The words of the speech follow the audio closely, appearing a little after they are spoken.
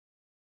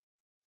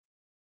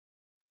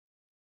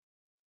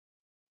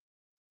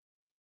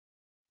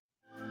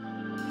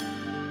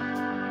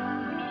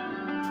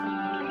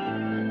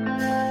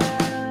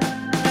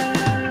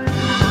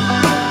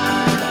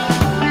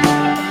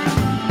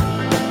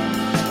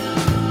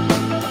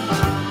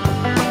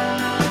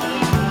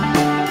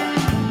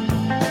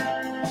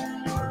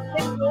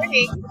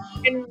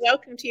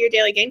welcome to your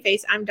Daily Game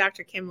Face. I'm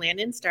Dr. Kim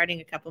Landon, starting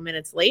a couple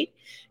minutes late,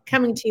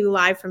 coming to you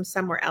live from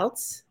somewhere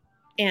else.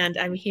 And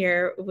I'm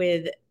here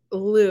with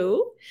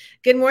Lou.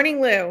 Good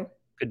morning, Lou.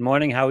 Good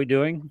morning. How are we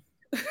doing?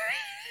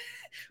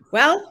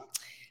 Well,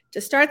 to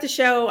start the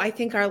show, I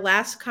think our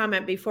last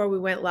comment before we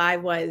went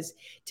live was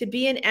to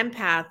be an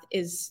empath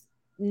is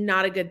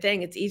not a good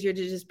thing. It's easier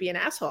to just be an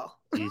asshole.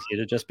 It's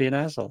easier to just be an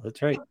asshole.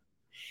 That's right.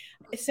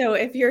 So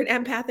if you're an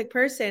empathic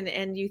person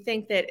and you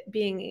think that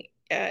being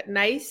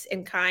nice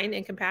and kind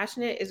and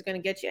compassionate is going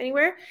to get you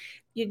anywhere,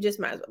 you just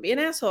might as well be an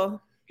asshole.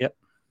 Yep.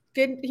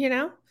 Good,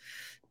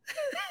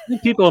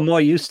 People are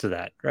more used to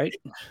that, right?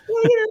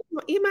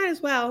 Well, you might as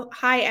well.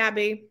 Hi,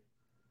 Abby.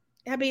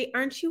 Abby,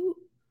 aren't you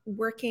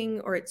working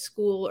or at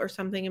school or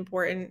something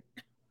important?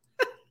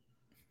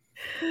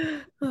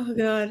 Oh,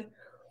 God.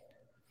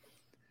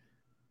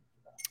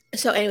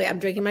 So anyway, I'm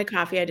drinking my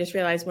coffee. I just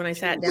realized when I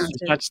sat down.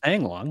 She's not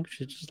staying long.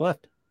 She just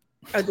left.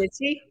 Oh, did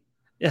she?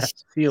 Yes.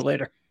 See you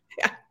later.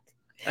 Yeah.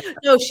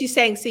 No, she's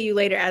saying see you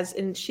later as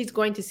in she's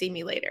going to see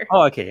me later.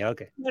 Oh, okay.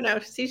 Okay. No.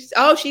 She's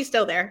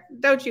still there.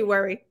 Don't you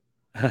worry.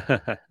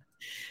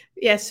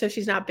 Yes, so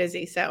she's not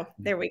busy. So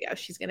there we go.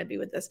 She's going to be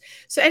with us.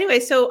 So anyway,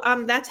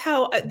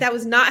 that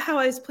was not how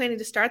I was planning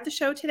to start the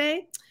show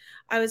today.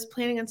 I was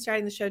planning on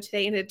starting the show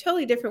today in a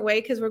totally different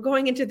way because we're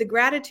going into the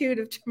gratitude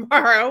of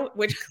tomorrow,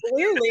 which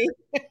clearly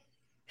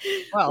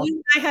well,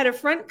 I had a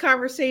front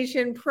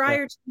conversation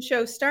prior to the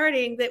show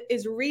starting that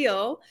is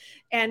real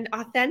and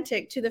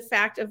authentic to the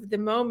fact of the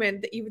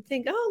moment that you would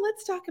think, oh,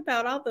 let's talk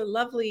about all the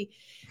lovely,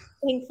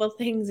 thankful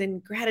things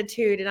and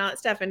gratitude and all that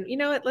stuff. And you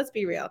know what? Let's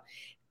be real.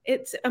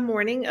 It's a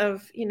morning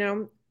of,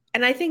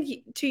 and I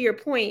think to your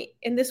point,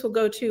 and this will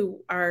go to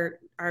our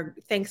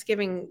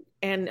Thanksgiving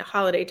and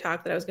holiday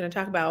talk that I was going to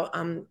talk about,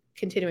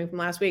 continuing from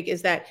last week,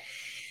 is that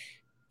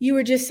you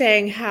were just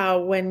saying how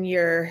when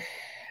you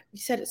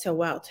said it so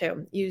well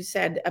too. You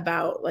said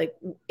about like,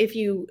 if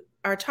you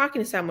are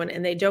talking to someone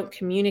and they don't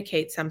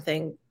communicate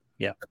something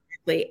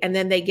correctly, and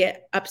then they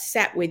get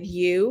upset with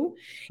you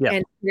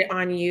and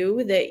on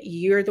you that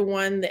you're the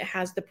one that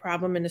has the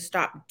problem and to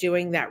stop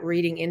doing that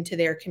reading into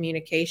their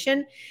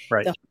communication.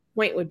 Right. The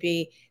point would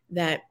be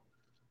that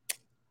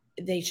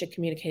they should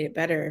communicate it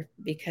better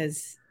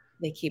because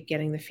they keep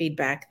getting the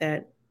feedback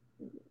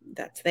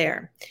that's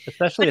there.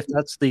 Especially if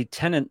that's the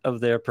tenet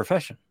of their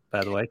profession,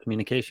 by the way,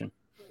 communication.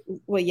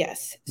 Well,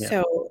 yes.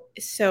 Yeah.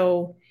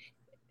 So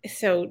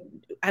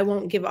I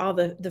won't give all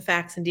the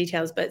facts and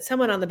details, but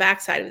someone on the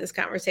backside of this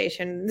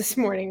conversation this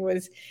morning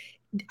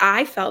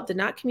I felt did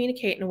not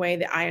communicate in a way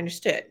that I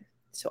understood.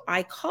 So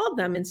I called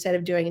them instead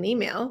of doing an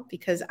email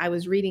because I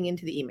was reading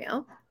into the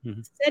email.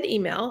 Mm-hmm. Said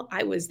email,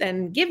 I was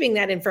then giving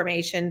that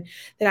information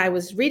that I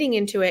was reading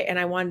into it and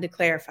I wanted to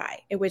clarify,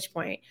 at which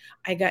point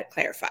I got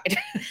clarified.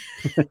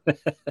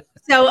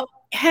 So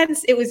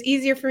hence it was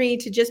easier for me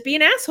to just be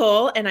an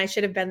asshole and I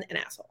should have been an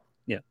asshole.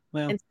 Yeah.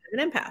 Well, instead of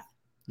an empath.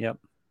 Yep.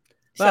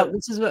 Well,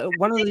 this is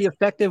one of the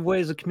effective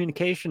ways of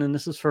communication, and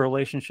this is for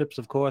relationships,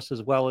 of course,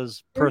 as well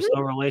as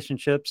personal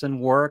relationships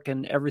and work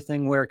and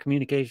everything where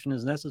communication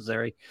is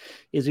necessary,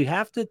 is you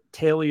have to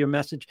tailor your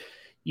message.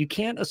 You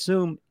can't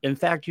assume. In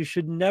fact, you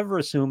should never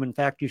assume. In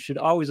fact, you should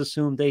always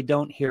assume they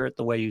don't hear it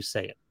the way you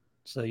say it.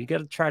 So you got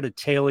to try to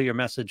tailor your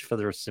message for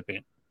the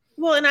recipient.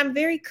 Well, and I'm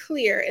very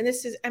clear, and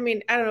this is, I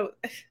don't know,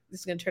 this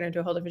is going to turn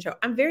into a whole different show.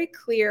 I'm very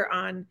clear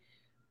on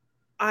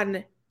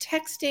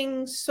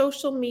texting,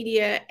 social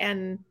media,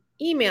 and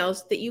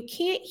emails that you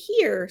can't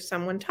hear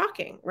someone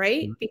talking,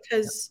 right? Mm-hmm.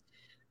 Because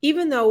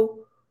even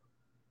though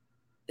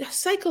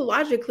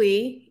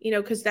psychologically,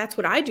 because that's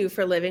what I do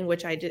for a living,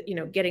 which I did,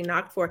 getting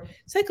knocked for,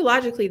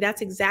 psychologically,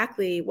 that's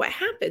exactly what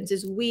happens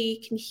is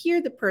we can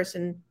hear the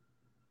person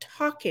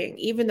talking,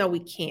 even though we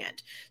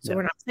can't. So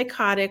we're not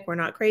psychotic, we're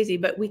not crazy,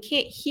 but we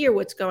can't hear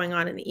what's going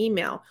on in the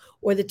email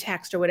or the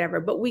text or whatever.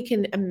 But we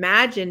can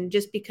imagine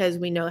just because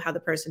we know how the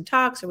person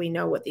talks or we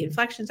know what the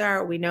inflections are,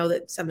 or we know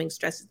that something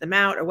stresses them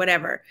out or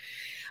whatever.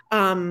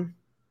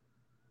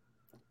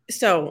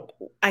 So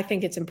I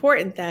think it's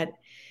important that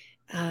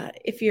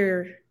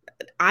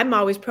I'm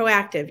always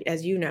proactive,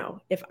 as you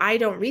know. If I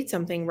don't read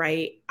something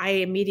right, I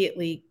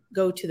immediately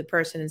go to the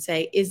person and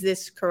say, is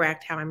this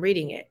correct how I'm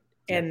reading it?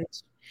 And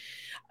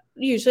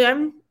usually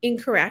I'm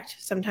incorrect.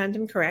 Sometimes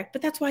I'm correct,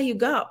 but that's why you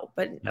go.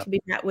 But to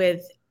be met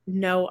with,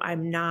 no,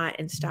 I'm not,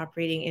 and stop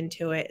reading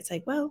into it. It's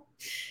like, well,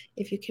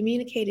 if you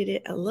communicated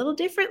it a little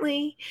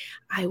differently,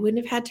 I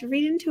wouldn't have had to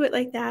read into it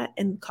like that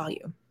and call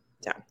you.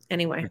 So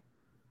anyway,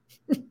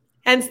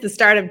 hence the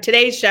start of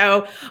today's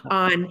show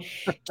on,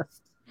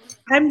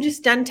 I'm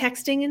just done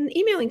texting and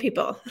emailing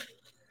people.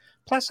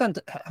 Plus,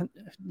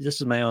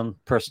 this is my own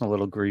personal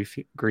little grief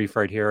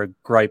right here, a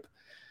gripe.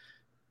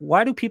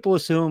 Why do people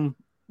assume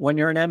when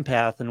you're an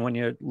empath and when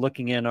you're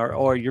looking in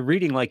or you're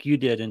reading like you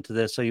did into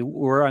this, so you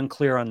were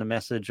unclear on the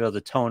message or the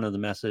tone of the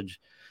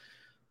message,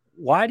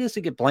 why does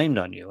it get blamed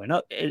on you?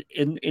 And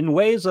in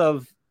ways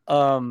of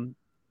in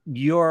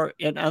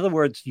other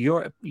words,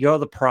 you're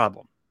the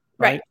problem,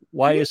 right?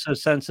 Why are you so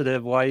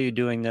sensitive? Why are you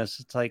doing this?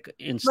 It's like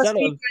instead of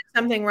doing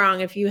something wrong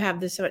if you have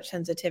this much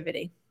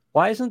sensitivity.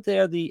 why isn't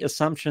there the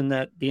assumption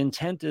that the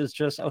intent is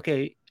just,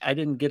 okay, I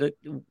didn't get it.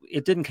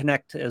 It didn't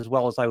connect as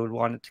well as I would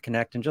want it to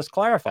connect, and just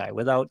clarify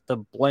without the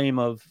blame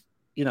of,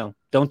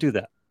 don't do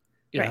that.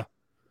 Right.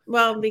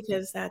 Well,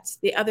 because that's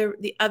the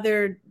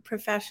other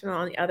professional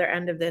on the other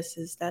end of this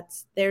is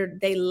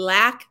they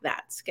lack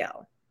that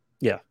skill.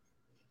 Yeah.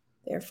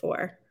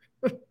 Therefore,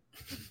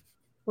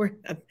 we're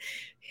not,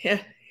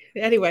 yeah.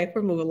 Anyway,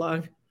 we'll move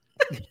along.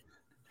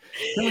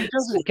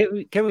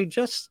 Can we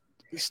just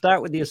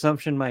start with the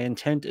assumption my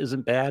intent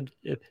isn't bad?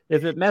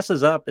 If it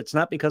messes up, it's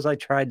not because I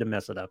tried to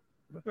mess it up.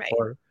 Right.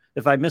 Or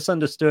if I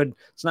misunderstood,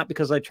 it's not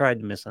because I tried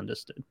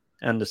to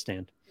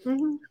understand.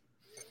 Mm-hmm.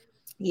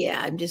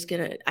 Yeah, I'm just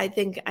gonna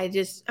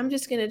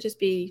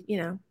be,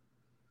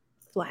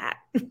 flat.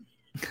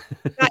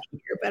 Not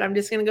here, but I'm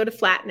just gonna go to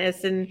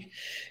flatness and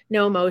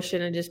no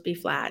emotion and just be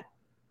flat,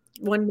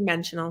 one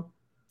dimensional.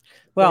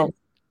 Well,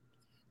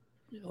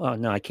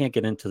 no, I can't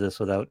get into this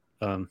without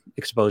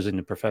exposing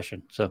the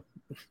profession. So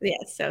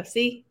yes, so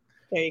see,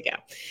 there you go.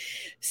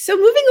 So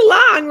moving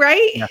along,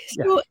 right? Yeah.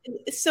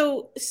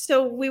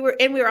 So we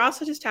were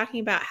also just talking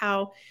about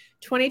how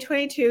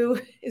 2022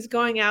 is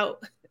going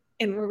out.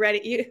 And we're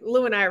ready.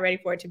 Lou and I are ready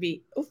for it to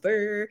be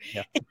over.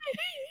 Yeah.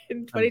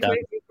 In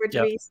 2022 for it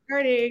to be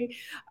starting.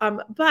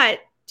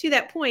 But to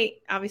that point,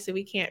 obviously,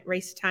 we can't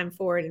race time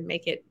forward and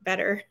make it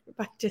better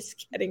by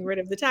just getting rid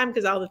of the time,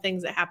 because all the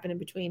things that happen in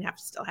between have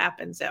to still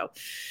happen. So,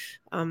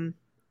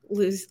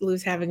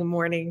 Lou's having a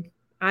morning.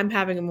 I'm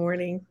having a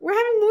morning. We're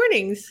having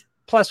mornings.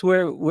 Plus,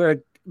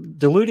 we're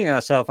deluding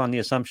ourselves on the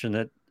assumption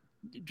that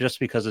just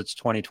because it's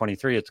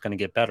 2023, it's going to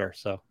get better.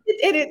 So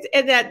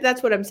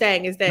that's what I'm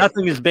saying, is that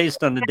nothing is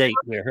based on the date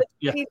here.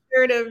 The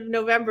 23rd of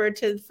November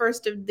to the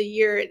 1st of the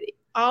year,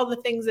 all the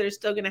things that are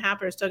still going to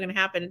happen are still going to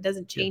happen. It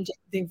doesn't change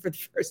anything for the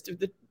first of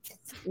the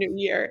new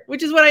year,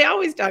 which is what I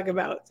always talk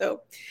about.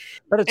 So,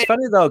 but it's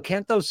funny though,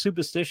 can't those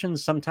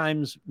superstitions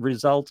sometimes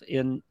result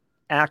in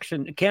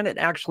action? Can it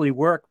actually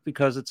work?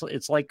 Because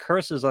it's like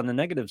curses on the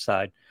negative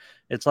side.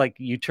 It's like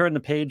you turn the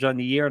page on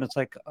the year and it's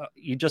like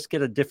you just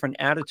get a different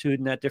attitude,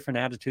 and that different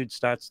attitude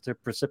starts to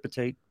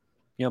precipitate,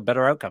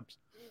 better outcomes.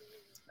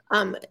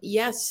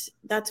 Yes,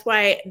 that's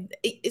why.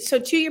 So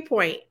to your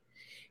point,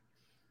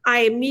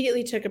 I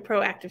immediately took a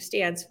proactive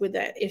stance with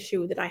that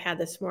issue that I had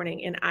this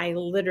morning. And I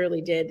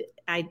literally did.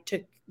 I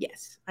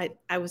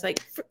was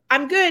like,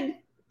 I'm good.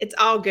 It's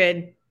all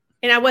good.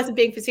 And I wasn't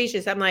being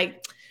facetious. I'm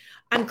like,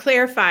 I'm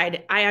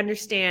clarified. I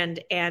understand.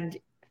 And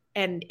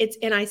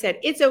I said,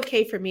 it's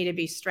okay for me to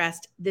be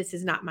stressed. This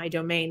is not my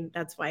domain.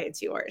 That's why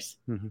it's yours.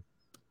 Mm-hmm.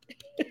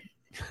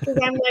 Because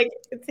I'm like,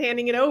 it's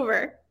handing it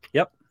over.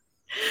 Yep.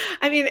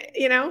 I mean,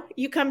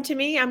 you come to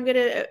me, I'm going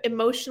to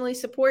emotionally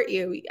support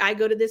you. I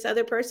go to this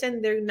other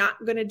person, they're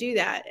not going to do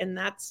that. And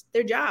that's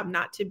their job,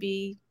 not to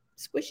be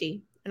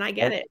squishy. And I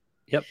get it.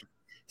 Yep.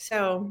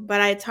 So,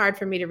 but it's hard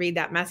for me to read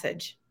that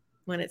message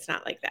when it's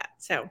not like that.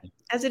 So,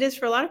 as it is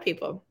for a lot of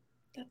people,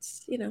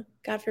 that's,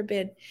 God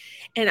forbid.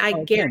 And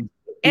I guarantee.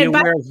 Be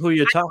aware of who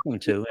you're talking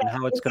to and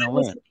how it's going to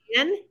land.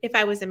 If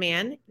I was a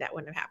man, that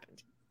wouldn't have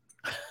happened.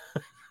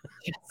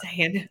 Just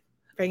saying,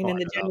 bringing in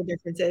the gender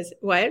differences.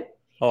 What?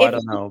 I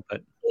don't know,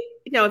 but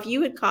if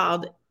you had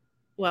called,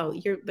 well,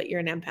 you're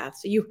an empath,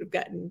 so you would have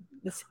gotten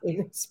the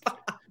same response.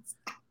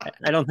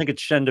 I don't think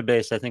it's gender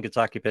based. I think it's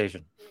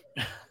occupation.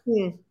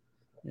 Yeah.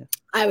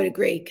 I would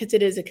agree, because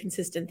it is a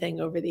consistent thing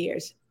over the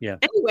years. Yeah.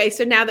 Anyway,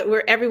 so now that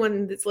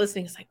everyone that's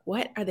listening is like,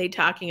 what are they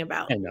talking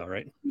about? I know,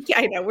 right? Yeah,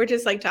 I know. We're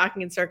just like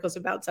talking in circles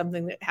about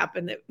something that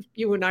happened that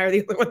you and I are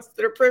the only ones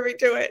that are privy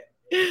to it.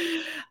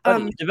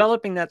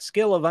 Developing that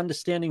skill of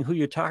understanding who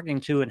you're talking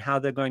to and how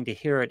they're going to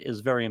hear it is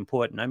very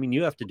important. I mean,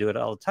 you have to do it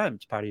all the time.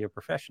 It's part of your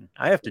profession.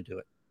 I have to do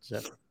it. So,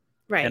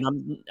 right.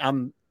 And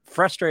I'm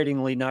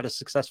frustratingly not as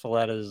successful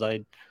at it as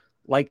I'd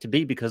like to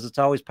be, because it's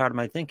always part of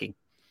my thinking.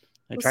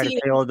 I try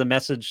to tailor the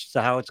message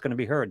to how it's going to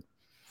be heard.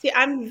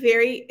 I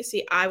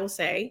will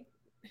say,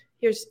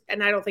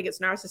 and I don't think it's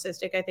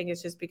narcissistic. I think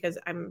it's just because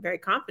I'm very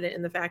confident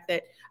in the fact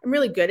that I'm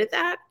really good at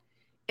that.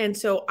 And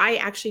so I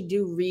actually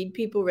do read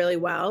people really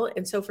well.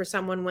 And so for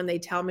someone, when they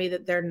tell me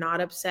that they're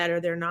not upset or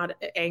they're not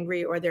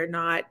angry or they're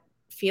not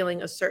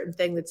feeling a certain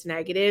thing that's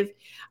negative,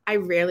 I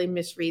rarely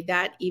misread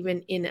that,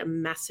 even in a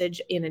message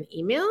in an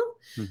email.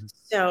 Mm-hmm.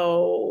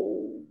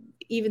 So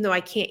even though I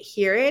can't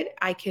hear it,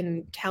 I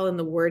can tell in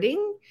the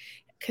wording,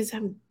 because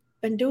I've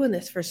been doing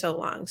this for so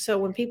long. So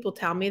when people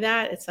tell me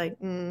that, it's like,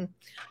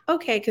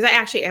 okay, because I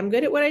actually am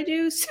good at what I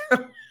do. So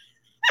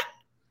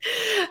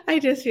I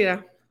just,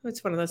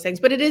 it's one of those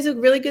things. But it is a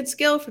really good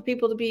skill for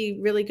people to be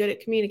really good at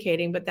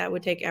communicating, but that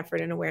would take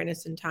effort and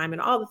awareness and time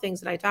and all the things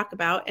that I talk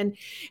about.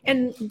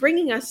 And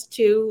bringing us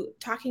to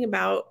talking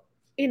about,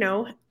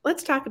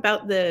 let's talk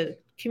about the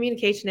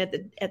communication at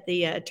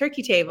the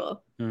turkey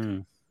table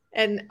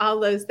and all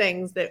those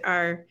things that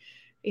are,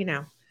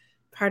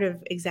 part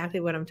of exactly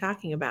what I'm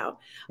talking about.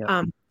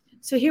 Yep.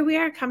 So here we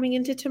are coming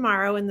into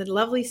tomorrow in the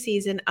lovely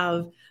season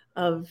of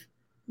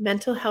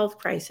mental health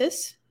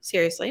crisis.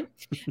 Seriously.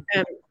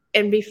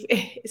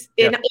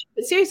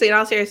 Seriously, in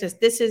all seriousness,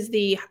 this is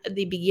the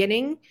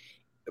beginning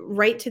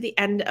right to the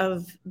end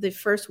of the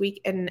first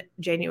week in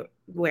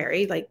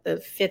January, like the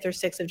 5th or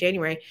 6th of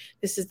January,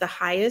 this is the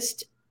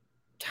highest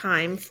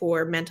time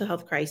for mental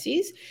health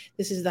crises.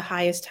 This is the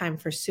highest time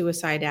for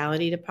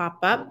suicidality to pop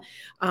up,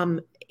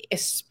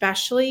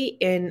 especially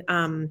in,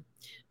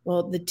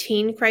 the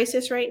teen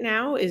crisis right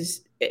now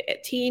is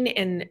teen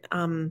and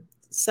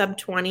sub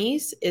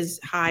 20s is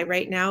high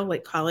right now,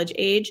 like college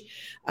age,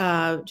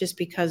 just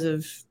because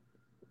of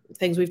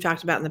things we've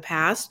talked about in the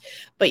past.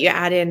 But you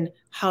add in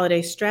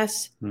holiday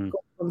stress, going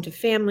home to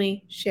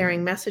family,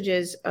 sharing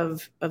messages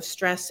of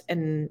stress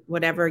and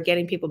whatever,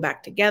 getting people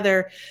back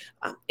together,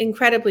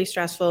 incredibly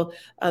stressful.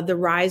 The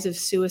rise of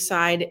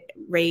suicide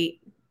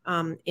rate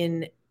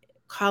in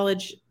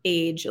college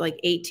age, like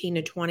 18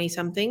 to 20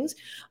 somethings,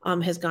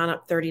 has gone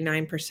up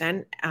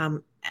 39%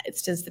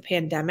 since the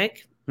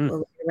pandemic,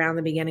 or around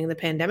the beginning of the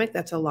pandemic.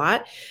 That's a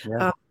lot.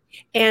 Yeah.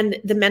 And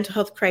the mental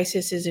health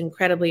crisis is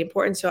incredibly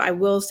important. So I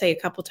will say a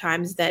couple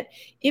times that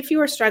if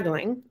you are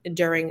struggling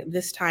during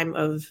this time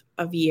of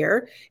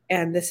year,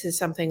 and this is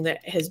something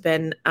that has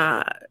been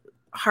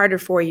harder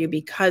for you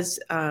because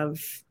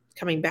of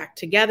coming back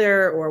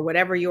together or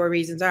whatever your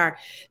reasons are,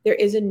 there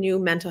is a new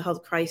mental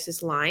health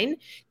crisis line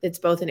that's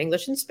both in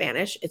English and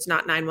Spanish. It's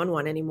not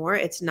 911 anymore.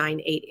 It's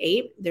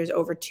 988. There's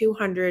over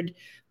 200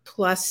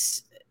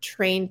 plus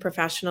trained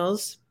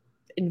professionals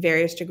in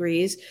various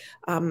degrees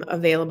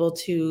available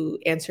to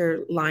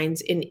answer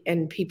lines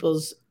in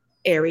people's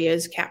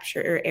areas,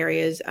 capture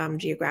areas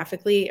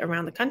geographically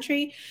around the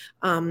country.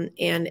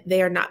 And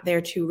they are not there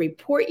to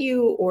report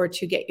you or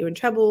to get you in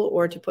trouble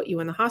or to put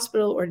you in the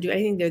hospital or do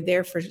anything. They're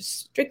there for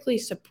strictly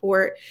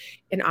support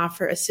and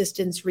offer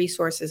assistance,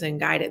 resources, and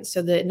guidance.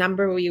 So the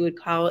number you would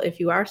call if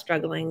you are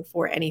struggling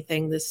for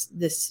anything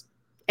this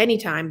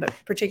anytime, but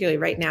particularly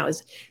right now,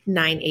 is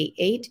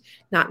 988,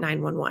 not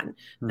 911.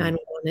 911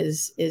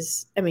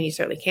 is, I mean, you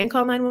certainly can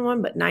call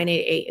 911, but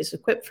 988 is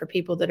equipped for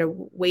people that are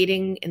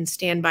waiting and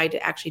standby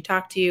to actually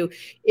talk to you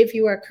if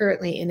you are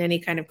currently in any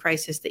kind of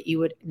crisis that you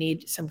would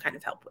need some kind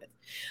of help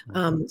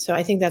with. So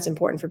I think that's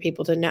important for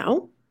people to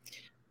know.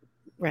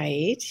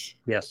 Right?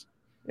 Yes.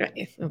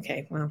 Right.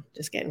 Okay. Well,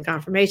 just getting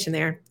confirmation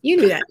there. You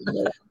knew that.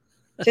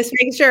 Just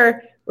making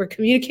sure we're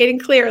communicating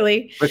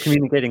clearly. We're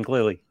communicating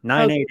clearly.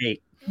 988.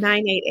 Okay.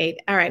 988.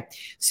 All right.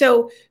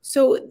 So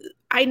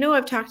I know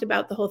I've talked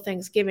about the whole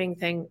Thanksgiving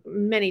thing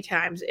many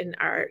times in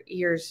our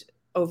years,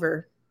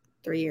 over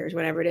 3 years,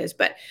 whatever it is.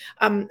 But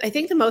I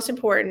think the most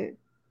important,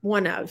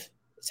 one of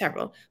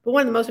several, but one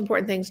of the most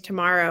important things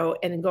tomorrow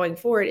and going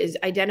forward is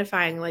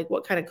identifying like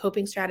what kind of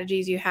coping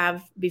strategies you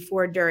have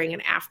before, during,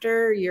 and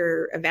after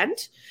your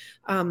event.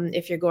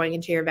 If you're going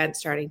into your event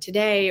starting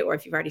today, or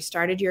if you've already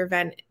started your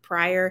event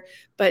prior,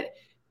 but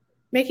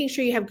making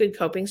sure you have good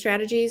coping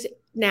strategies.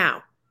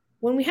 Now,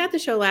 when we had the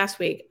show last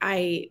week,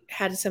 I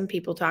had some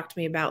people talk to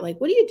me about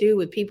like, what do you do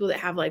with people that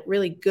have like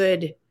really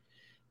good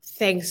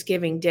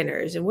Thanksgiving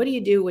dinners? And what do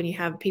you do when you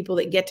have people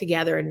that get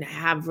together and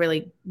have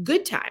really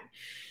good time?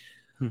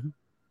 Mm-hmm.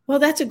 Well,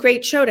 that's a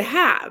great show to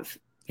have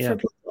for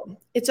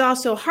people. It's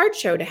also a hard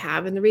show to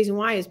have. And the reason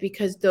why is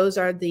because those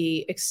are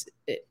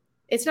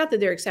it's not that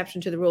they're exception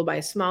to the rule by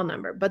a small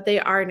number, but they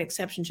are an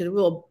exception to the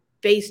rule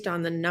based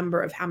on the number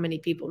of how many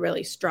people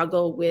really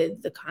struggle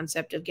with the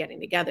concept of getting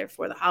together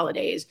for the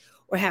holidays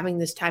or having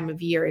this time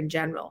of year in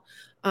general.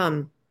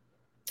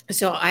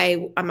 So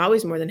I'm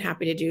always more than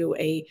happy to do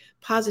a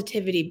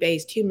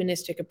positivity-based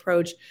humanistic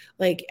approach.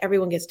 Like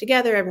everyone gets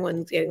together,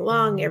 everyone's getting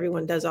along,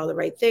 everyone does all the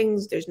right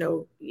things. There's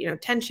no,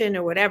 tension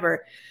or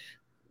whatever.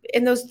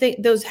 And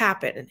those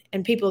happen.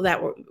 And people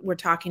that were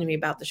talking to me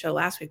about the show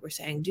last week were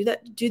saying,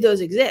 do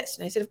those exist?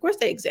 And I said, of course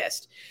they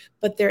exist.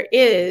 But there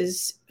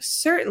is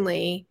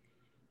certainly,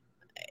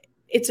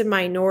 it's a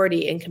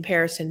minority in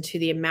comparison to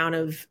the amount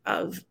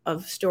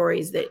of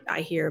stories that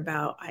I hear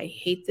about. I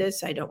hate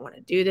this. I don't want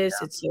to do this.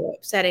 Yeah. It's so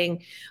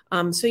upsetting.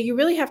 So you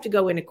really have to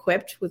go in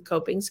equipped with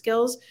coping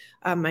skills.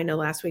 I know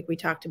last week we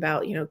talked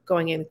about,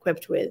 going in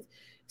equipped with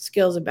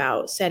skills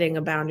about setting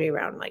a boundary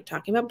around like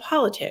talking about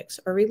politics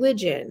or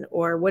religion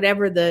or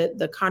whatever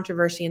the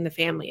controversy in the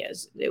family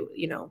is.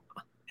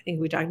 I think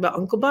we talked about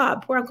Uncle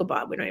Bob. Poor Uncle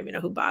Bob. We don't even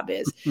know who Bob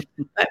is,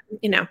 but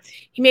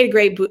he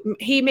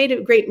made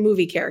a great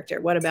movie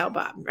character. What about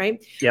Bob,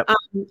 right? Yep.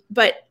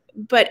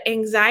 But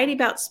anxiety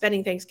about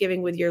spending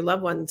Thanksgiving with your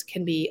loved ones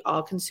can be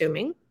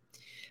all-consuming,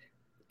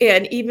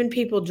 and even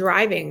people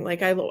driving.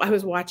 Like I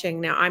was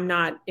watching. Now I'm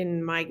not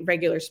in my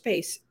regular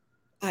space.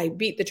 I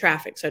beat the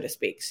traffic, so to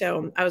speak.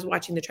 So I was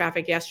watching the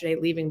traffic yesterday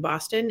leaving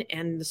Boston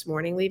and this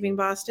morning leaving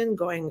Boston,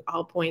 going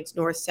all points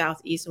north,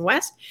 south, east, and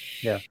west.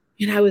 Yeah.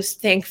 And I was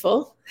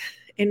thankful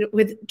and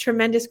with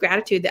tremendous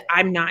gratitude that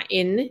I'm not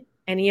in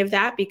any of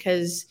that,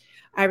 because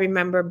I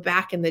remember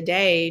back in the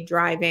day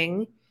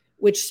driving,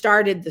 which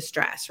started the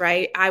stress,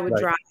 right? I would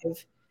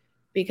drive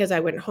because I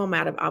went home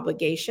out of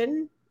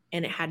obligation,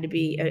 and it had to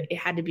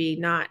be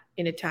not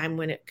in a time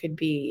when it could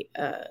be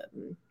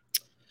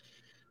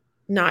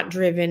not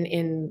driven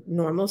in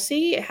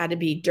normalcy. It had to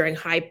be during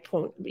high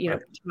point,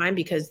 time,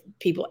 because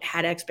people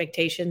had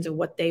expectations of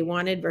what they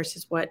wanted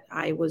versus what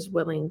I was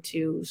willing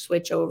to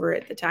switch over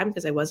at the time,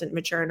 because I wasn't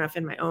mature enough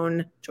in my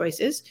own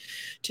choices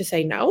to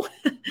say no.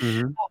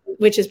 Mm-hmm.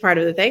 Which is part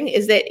of the thing,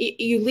 is that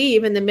you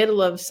leave in the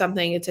middle of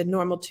something. It's a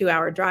normal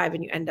 2-hour drive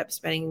and you end up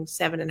spending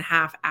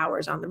 7.5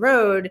 hours on the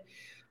road.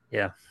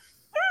 Yeah.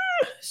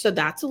 So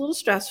that's a little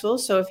stressful.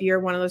 So if you're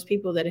one of those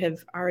people that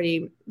have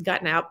already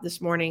gotten out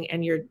this morning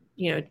and you're,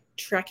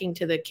 trekking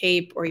to the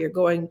Cape, or you're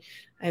going,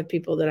 I have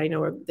people that I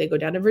know they go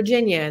down to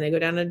Virginia and they go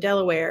down to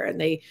Delaware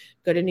and they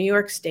go to New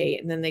York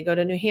State and then they go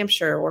to New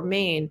Hampshire or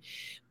Maine.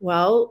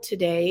 Well,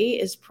 today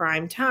is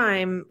prime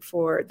time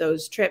for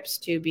those trips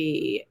to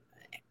be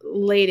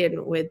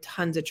laden with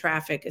tons of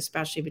traffic,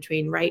 especially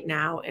between right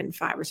now and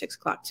 5 or 6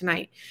 o'clock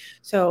tonight.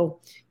 So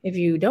if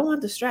you don't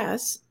want the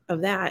stress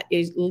of that,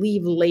 is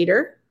leave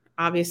later,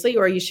 obviously,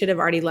 or you should have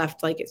already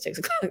left like at 6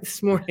 o'clock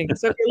this morning.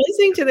 So if you're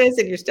listening to this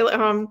and you're still at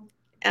home,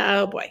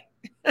 oh boy.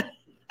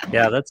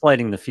 Yeah, that's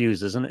lighting the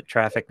fuse, isn't it?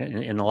 Traffic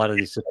in a lot of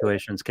these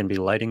situations can be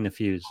lighting the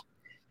fuse.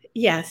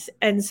 Yes.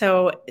 And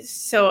so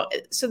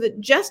that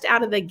just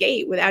out of the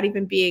gate, without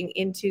even being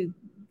into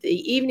the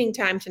evening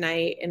time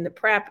tonight and the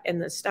prep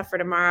and the stuff for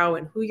tomorrow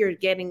and who you're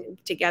getting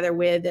together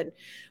with and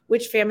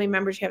which family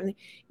members you have,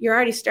 you're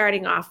already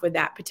starting off with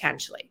that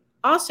potentially.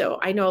 Also,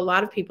 I know a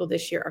lot of people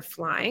this year are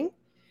flying,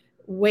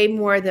 way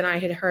more than I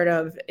had heard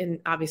of. And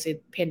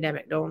obviously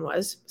pandemic, no one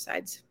was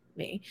besides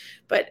me,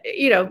 but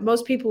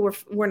most people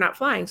were not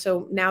flying.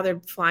 So now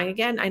they're flying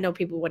again. I know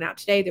people went out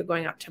today, they're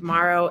going out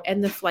tomorrow,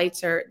 and the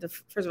flights are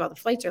first of all, the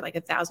flights are like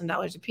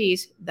 $1,000 a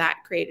piece. That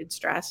created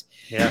stress.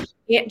 Yeah,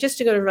 just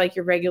to go to like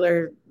your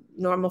regular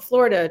normal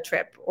Florida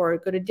trip, or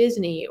go to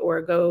Disney,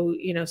 or go,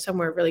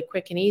 somewhere really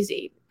quick and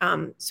easy.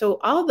 So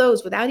all of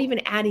those, without even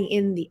adding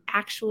in the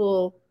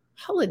actual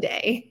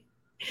holiday,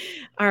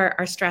 are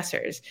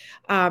stressors.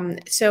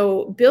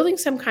 So building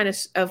some kind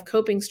of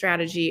coping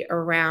strategy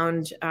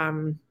around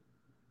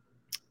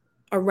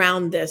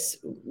this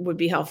would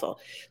be helpful.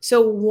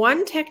 So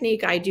one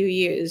technique I do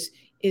use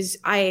is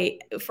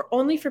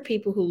only for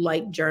people who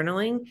like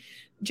journaling.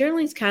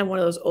 Journaling is kind of one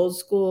of those old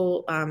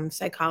school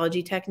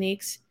psychology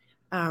techniques.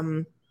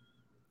 And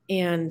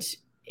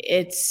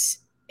it's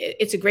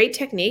a great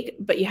technique,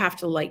 but you have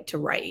to like to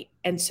write.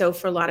 And so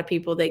for a lot of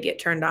people, they get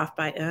turned off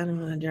by, I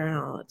don't want to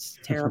journal. It's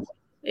terrible.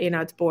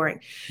 It's boring.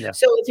 Yeah.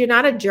 So if you're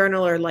not a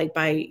journaler, like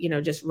by,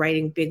 just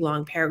writing big,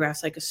 long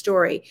paragraphs, like a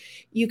story,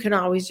 you can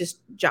always just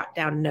jot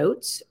down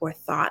notes or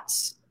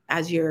thoughts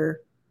as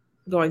you're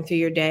going through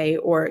your day,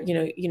 or,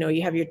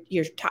 you have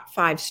your top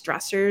 5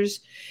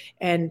 stressors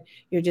and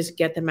you just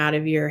get them out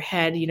of your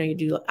head.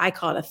 I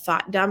call it a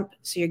thought dump.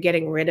 So you're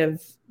getting rid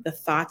of the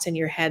thoughts in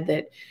your head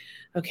that,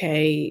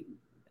 okay,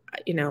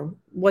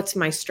 what's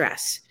my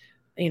stress?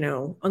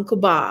 Uncle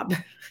Bob.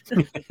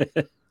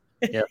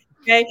 Yeah.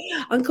 Okay.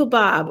 Uncle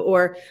Bob,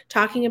 or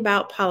talking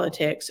about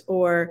politics,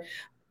 or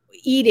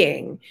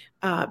eating,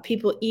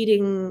 people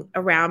eating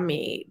around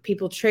me,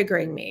 people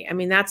triggering me. I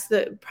mean, that's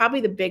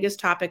probably the biggest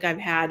topic I've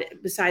had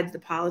besides the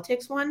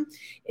politics one,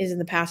 is in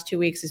the past 2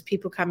 weeks, is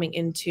people coming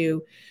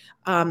into,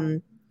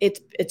 it's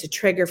a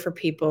trigger for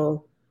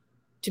people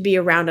to be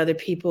around other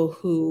people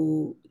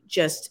who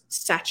just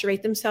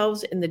saturate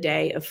themselves in the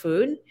day of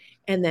food,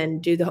 and then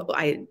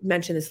I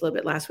mentioned this a little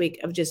bit last week,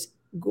 of just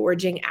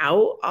gorging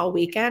out all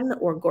weekend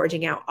or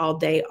gorging out all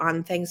day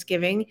on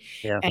Thanksgiving.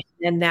 Yeah. And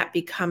then that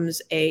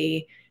becomes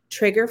a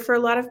trigger for a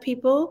lot of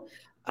people,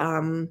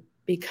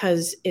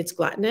 because it's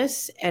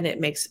gluttonous and it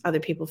makes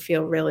other people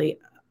feel really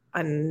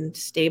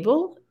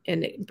unstable,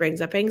 and it brings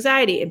up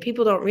anxiety. And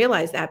people don't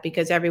realize that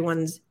because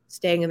everyone's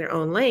staying in their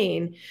own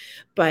lane.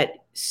 But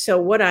so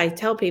what I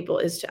tell people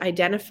is to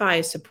identify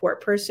a support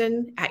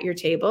person at your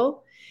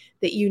table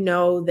that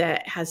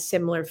that has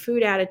similar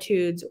food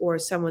attitudes, or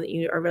someone that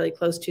you are really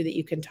close to that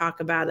you can talk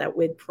about that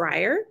with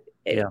prior.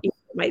 Yeah. It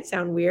might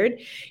sound weird,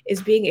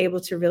 is being able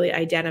to really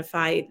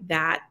identify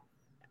that,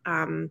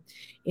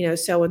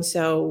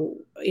 so-and-so,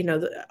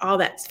 all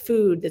that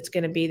food that's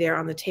going to be there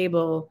on the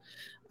table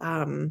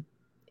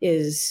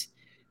is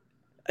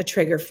a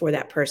trigger for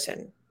that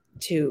person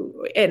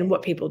and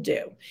what people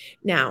do.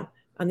 Now,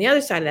 on the other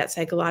side of that,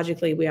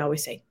 psychologically, we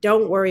always say,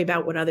 don't worry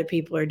about what other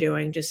people are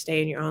doing, just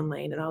stay in your own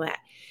lane and all that.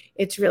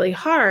 It's really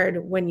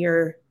hard when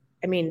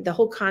the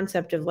whole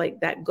concept of like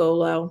that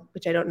GOLO,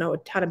 which I don't know a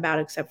ton about,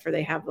 except for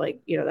they have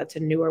that's a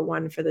newer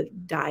one for the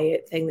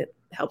diet thing that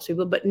helps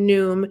people. But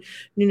Noom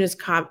is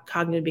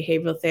cognitive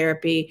behavioral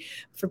therapy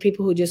for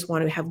people who just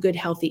want to have good,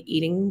 healthy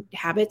eating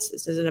habits.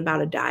 This isn't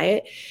about a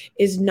diet,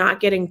 is not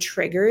getting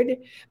triggered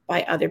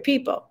by other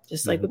people,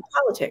 just like with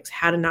politics,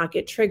 how to not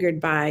get triggered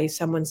by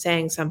someone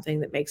saying something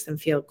that makes them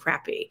feel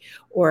crappy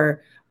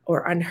or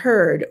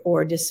unheard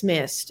or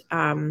dismissed,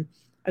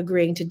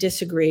 agreeing to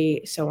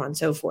disagree, so on and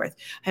so forth.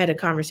 I had a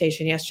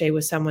conversation yesterday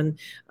with someone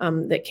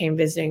that came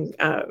visiting,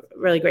 a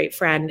really great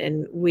friend,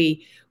 and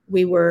we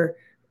are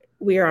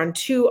on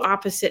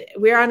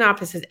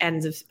opposite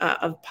ends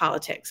of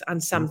politics on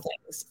some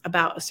things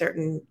about a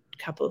certain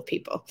couple of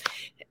people.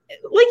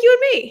 like you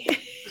and me.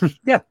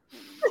 Yeah.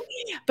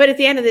 But at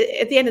the end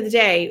of the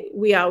day,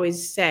 we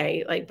always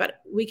say like,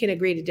 but we can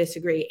agree to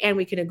disagree, and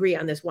we can agree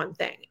on this one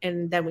thing,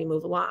 and then we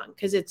move along,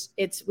 because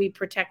we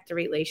protect the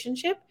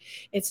relationship.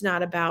 It's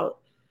not about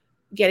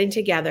getting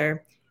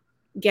together,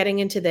 getting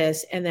into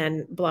this, and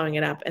then blowing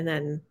it up, and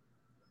then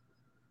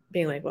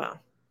being like, well,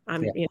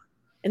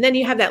 and then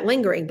you have that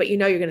lingering, but you're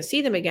going to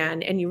see them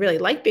again, and you really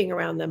like being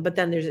around them, but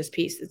then there's this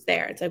piece that's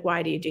there. It's like,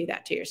 why do you do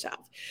that to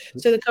yourself?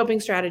 So the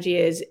coping strategy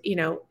is,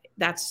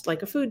 that's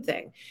like a food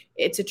thing.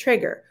 It's a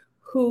trigger.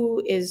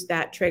 Who is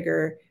that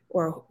trigger,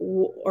 or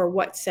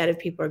what set of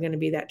people are going to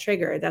be that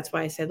trigger? That's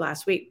why I said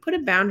last week, put a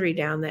boundary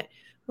down that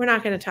we're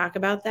not going to talk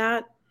about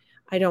that.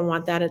 I don't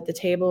want that at the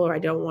table, or I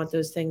don't want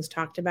those things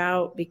talked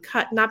about,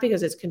 not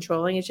because it's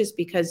controlling. It's just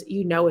because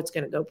it's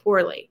going to go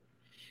poorly.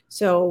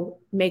 So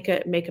make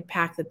a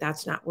pact that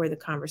that's not where the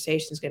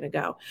conversation is going to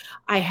go.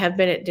 I have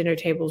been at dinner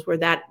tables where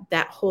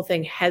that whole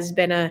thing has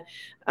been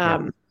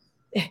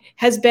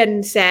has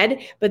been said,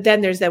 but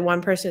then there's that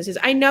one person who says,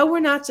 I know we're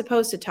not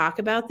supposed to talk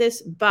about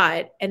this,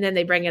 and then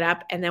they bring it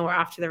up, and then we're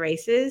off to the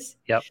races.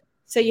 Yep.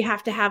 So you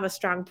have to have a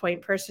strong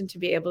point person to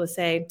be able to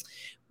say,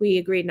 we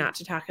agreed not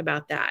to talk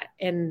about that,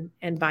 and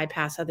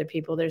bypass other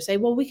people. They're saying,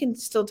 well, we can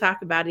still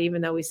talk about it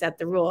even though we set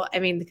the rule. I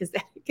mean, because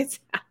that gets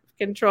out of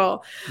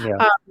control.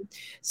 Yeah.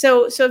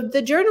 So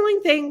the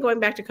journaling thing, going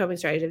back to coping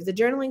strategies, the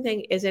journaling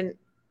thing isn't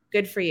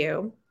good for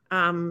you.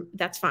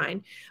 That's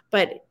fine.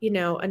 But,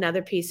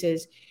 another piece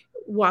is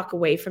walk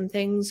away from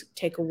things,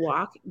 take a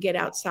walk, get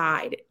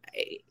outside.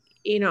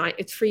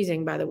 It's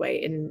freezing, by the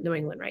way, in New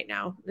England right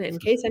now. In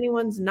case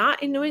anyone's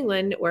not in New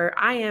England, where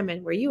I am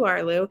and where you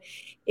are, Lou,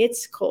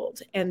 it's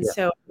cold. And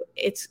so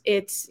it's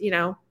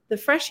the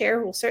fresh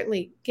air will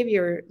certainly give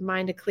your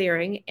mind a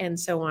clearing and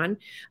so on.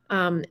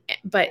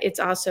 But it's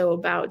also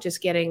about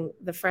just getting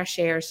the fresh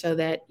air so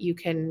that you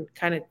can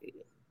kind of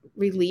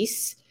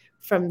release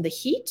from the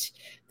heat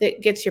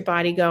that gets your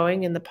body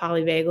going, and the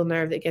polyvagal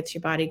nerve that gets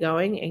your body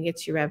going and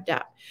gets you revved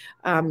up.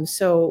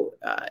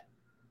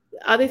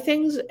 Other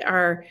things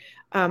are,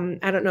 I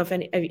don't know if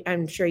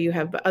I'm sure you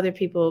have, but other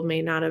people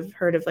may not have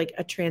heard of like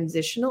a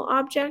transitional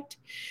object.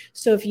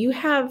 So if you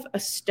have a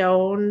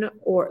stone,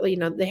 or,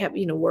 they have,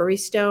 worry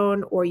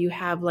stone, or you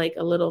have like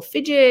a little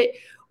fidget,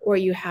 or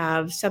you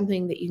have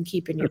something that you can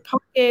keep in your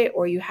pocket,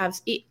 or you have,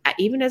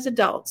 even as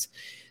adults,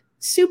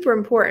 super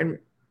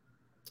important,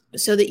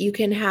 so that you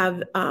can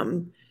have,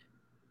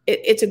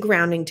 it's a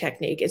grounding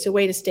technique. It's a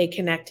way to stay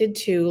connected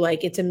to,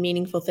 like, it's a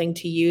meaningful thing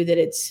to you, that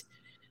it's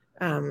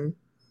a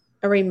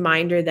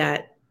reminder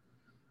that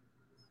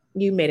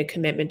you made a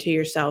commitment to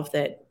yourself,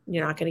 that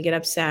you're not going to get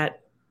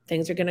upset.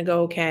 Things are going to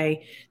go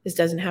okay. This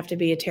doesn't have to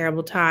be a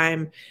terrible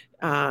time.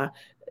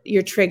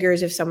 Your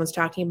triggers, if someone's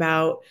talking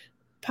about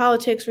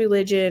politics,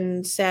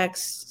 religion,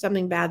 sex,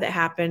 something bad that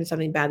happened,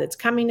 something bad that's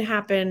coming to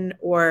happen,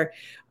 or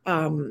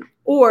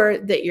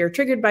that you're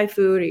triggered by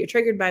food, or you're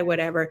triggered by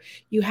whatever,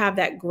 you have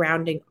that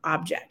grounding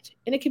object.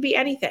 And it could be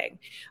anything.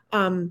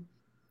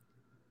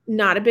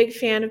 Not a big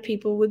fan of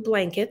people with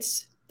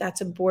blankets.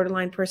 That's a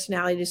borderline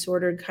personality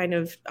disorder kind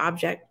of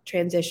object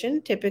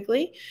transition,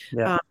 typically.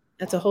 Yeah.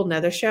 That's a whole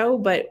nother show.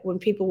 But when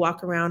people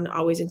walk around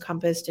always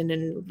encompassed and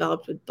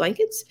enveloped with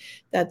blankets,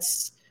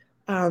 that's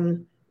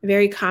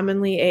very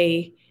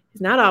commonly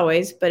not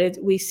always, but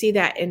we see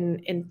that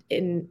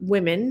in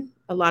women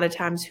a lot of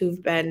times who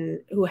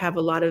have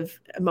a lot of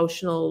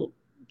emotional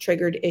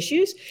triggered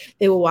issues.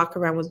 They will walk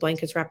around with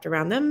blankets wrapped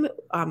around them,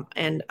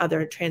 and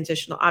other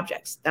transitional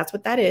objects. That's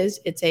what that is.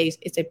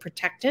 It's a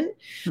protectant,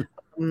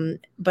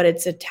 but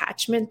it's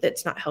attachment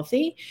that's not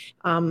healthy.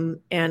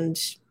 And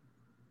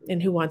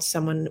who wants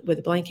someone with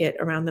a blanket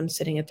around them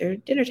sitting at their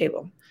dinner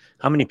table?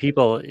 How many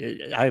people?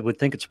 I would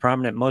think it's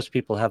prominent. Most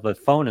people have a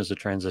phone as a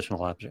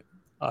transitional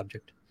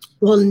object.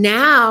 Well,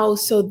 now,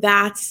 so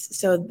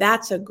that's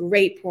a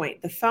great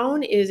point. The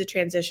phone is a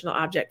transitional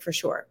object for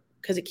sure,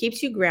 because it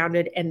keeps you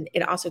grounded, and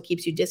it also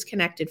keeps you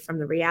disconnected from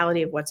the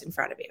reality of what's in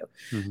front of you.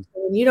 Mm-hmm. So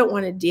when you don't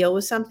want to deal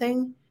with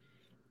something,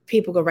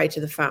 people go right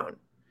to the phone.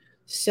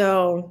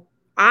 So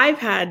I've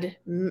had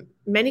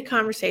many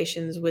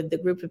conversations with the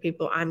group of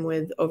people I'm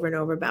with over and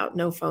over about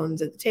no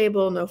phones at the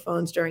table, no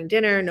phones during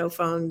dinner, no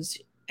phones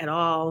at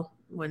all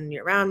when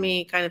you're around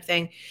me, kind of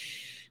thing.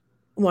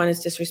 One, is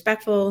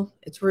disrespectful,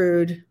 it's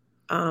rude,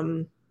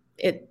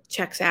 it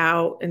checks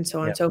out, and so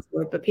on and so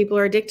forth. But people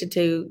are addicted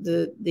to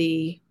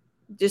the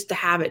just the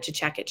habit to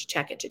check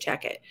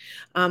it.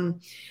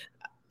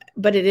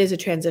 But it is a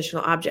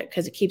transitional object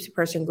because it keeps a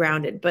person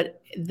grounded.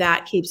 But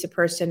that keeps a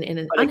person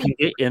in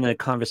in a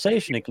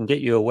conversation. It can get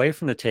you away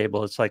from the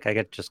table. It's like,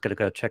 just got to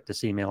go check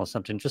this email or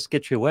something. Just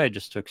get you away,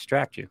 just to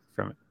extract you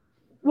from it.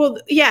 Well,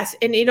 yes,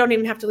 and you don't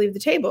even have to leave the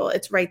table.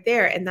 It's right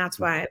there, and that's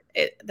why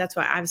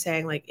I'm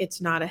saying, like, it's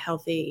not a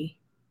healthy.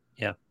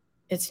 Yeah.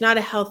 It's not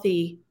a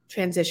healthy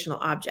transitional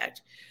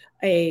object.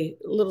 A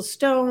little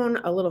stone,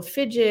 a little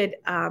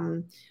fidget.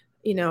 Having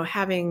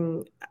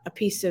a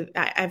piece of,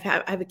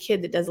 I have a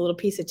kid that does a little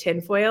piece of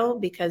tinfoil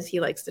because he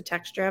likes the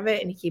texture of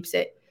it, and he keeps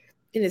it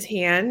in his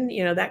hand,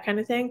 that kind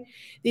of thing.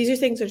 These are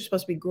things that are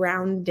supposed to be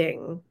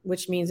grounding,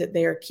 which means that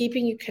they are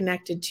keeping you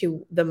connected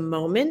to the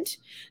moment,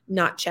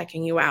 not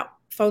checking you out.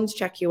 Phones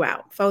check you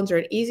out. Phones are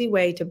an easy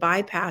way to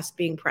bypass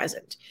being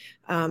present.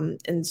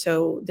 And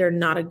so they're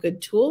not a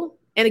good tool.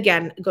 And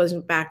again, it goes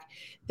back,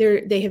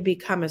 they have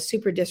become a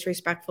super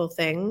disrespectful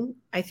thing,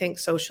 I think,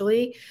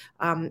 socially,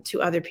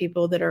 to other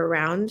people that are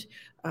around.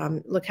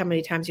 Look how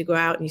many times you go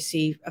out and you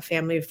see a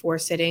family of 4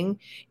 sitting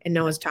and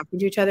no one's talking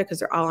to each other because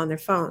they're all on their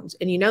phones.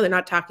 And they're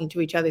not talking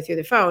to each other through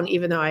the phone,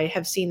 even though I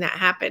have seen that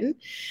happen.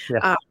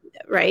 Yeah.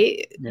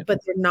 Right. Yeah. But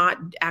they're not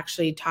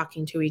actually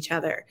talking to each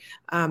other.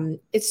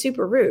 It's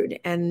super rude,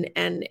 and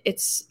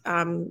it's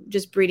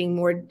just breeding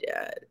more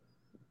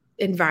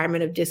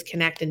environment of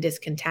disconnect and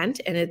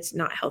discontent, and it's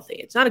not healthy.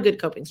 It's not a good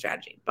coping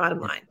strategy, bottom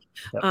line.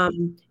 Yep.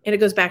 And it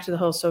goes back to the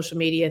whole social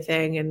media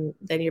thing, and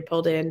then you're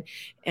pulled in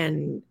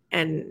and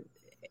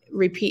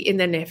repeat. And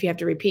then if you have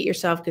to repeat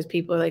yourself because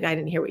people are like, I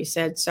didn't hear what you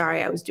said.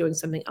 Sorry, I was doing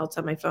something else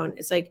on my phone.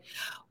 It's like,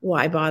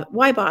 why bother?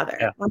 Why bother?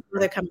 Yeah. Why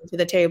bother coming to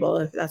the table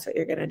if that's what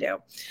you're going to do?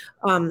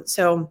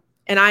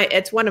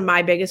 It's one of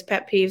my biggest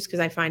pet peeves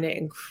because I find it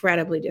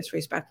incredibly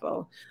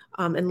disrespectful.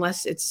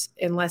 Unless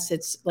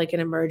it's like an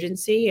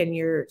emergency and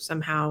you're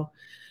somehow,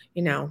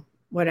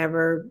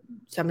 whatever,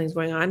 something's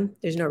going on,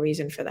 there's no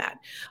reason for that.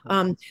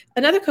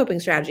 Another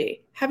coping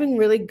strategy, having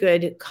really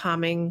good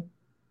calming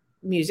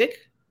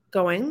music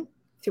going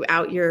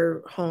throughout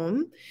your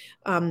home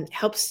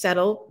helps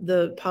settle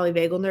the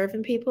polyvagal nerve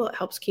in people. It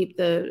helps keep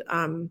that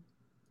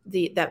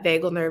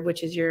vagal nerve,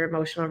 which is your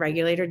emotional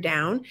regulator,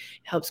 down. It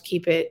helps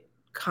keep it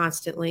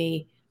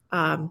constantly,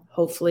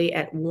 hopefully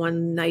at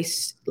one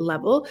nice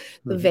level.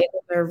 The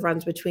vagal nerve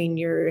runs between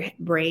your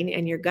brain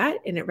and your gut,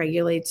 and it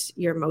regulates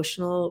your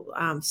emotional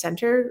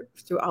center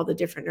through all the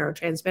different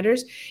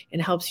neurotransmitters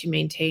and helps you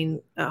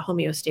maintain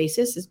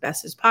homeostasis as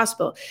best as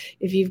possible.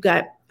 If you've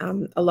got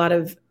a lot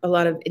of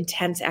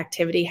intense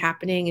activity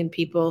happening and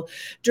people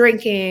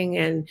drinking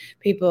and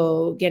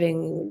people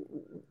getting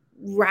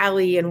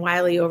rally and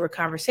wily over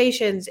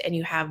conversations, and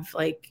you have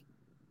like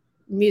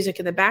music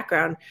in the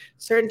background,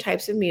 certain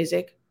types of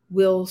music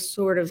will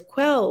sort of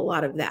quell a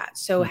lot of that.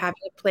 So having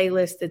a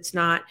playlist that's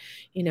not,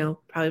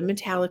 probably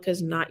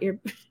Metallica's not going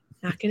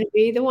to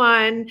be the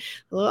one.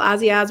 A little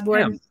Ozzy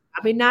Osbourne,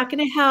 probably not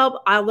going to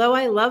help. Although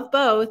I love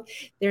both,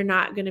 they're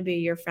not going to be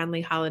your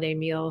friendly holiday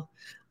meal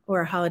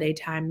or holiday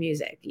time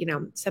music,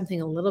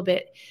 something a little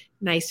bit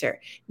nicer.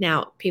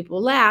 Now,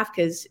 people laugh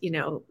because,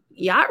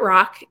 yacht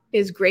rock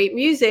is great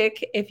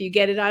music if you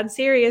get it on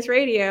Sirius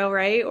radio,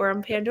 right? Or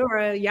on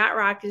Pandora. Yacht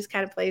rock just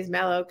kind of plays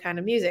mellow kind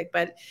of music,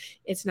 but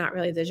it's not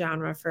really the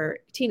genre for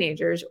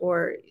teenagers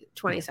or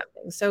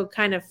 20-somethings. So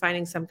kind of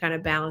finding some kind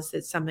of balance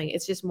that's something,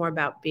 it's just more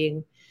about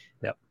being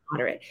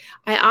moderate.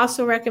 I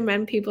also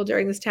recommend people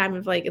during this time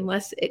of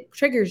unless it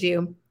triggers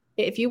you,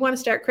 if you want to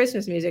start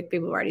Christmas music,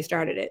 people have already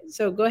started it.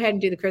 So go ahead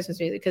and do the Christmas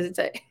music because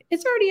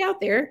it's already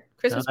out there.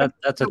 Christmas. No,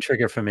 that's a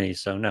trigger for me.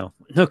 So no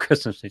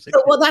Christmas music.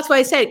 So, well, that's why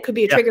I said it could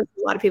be a trigger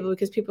for a lot of people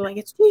because people are like,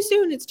 it's too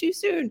soon. It's too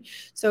soon.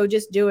 So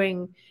just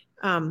doing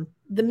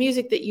the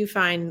music that you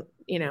find,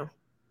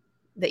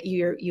 that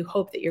you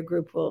hope that your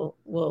group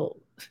will.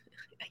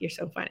 You're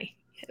so funny.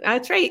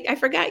 That's right. I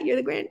forgot you're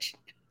the Grinch.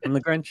 I'm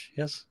the Grinch.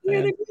 Yes.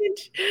 You're the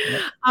Grinch.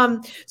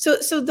 Yep.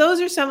 So those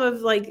are some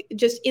of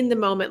just in the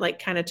moment,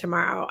 kind of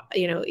tomorrow,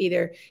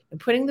 either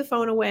putting the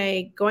phone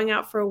away, going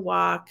out for a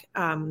walk.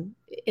 And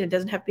it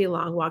doesn't have to be a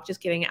long walk,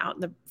 just getting out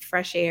in the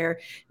fresh air,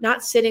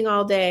 not sitting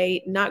all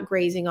day, not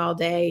grazing all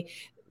day.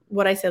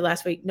 What I said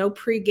last week, no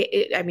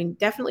pre-game. I mean,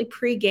 definitely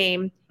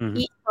pre-game,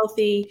 eat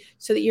healthy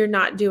so that you're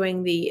not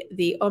doing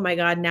the, oh my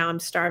God, now I'm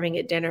starving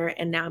at dinner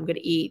and now I'm going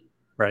to eat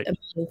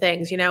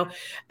things.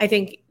 I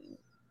think,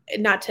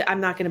 I'm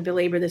not going to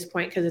belabor this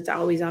point because it's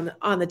always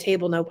on the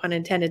table, no pun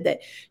intended, that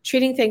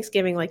treating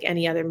Thanksgiving like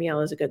any other meal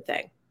is a good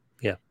thing.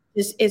 Yeah.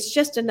 It's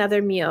just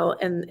another meal.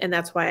 And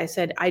that's why I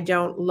said, I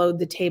don't load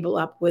the table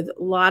up with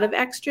a lot of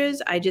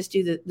extras. I just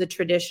do the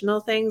traditional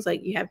things.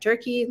 Like you have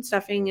turkey and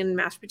stuffing and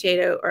mashed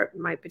potato or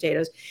my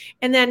potatoes,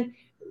 and then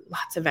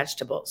lots of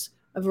vegetables,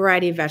 a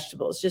variety of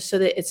vegetables, just so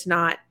that it's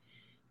not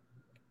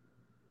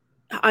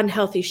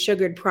unhealthy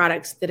sugared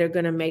products that are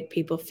going to make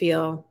people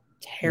feel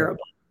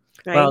terrible.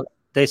 Yeah. Right? Well,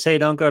 they say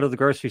don't go to the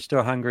grocery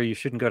store hungry. You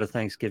shouldn't go to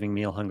Thanksgiving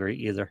meal hungry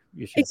either.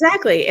 You should.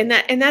 Exactly. And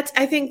that's,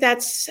 I think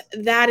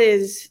that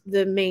is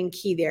the main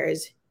key there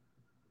is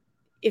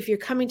if you're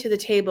coming to the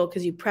table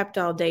because you prepped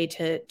all day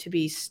to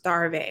be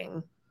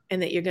starving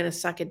and that you're going to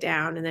suck it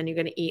down and then you're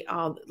going to eat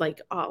all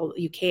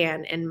you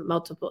can and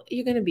multiple,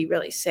 you're going to be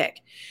really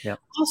sick. Yeah.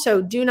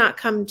 Also, do not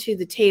come to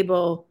the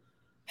table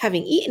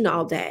having eaten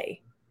all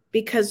day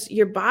because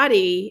your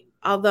body,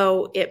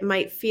 although it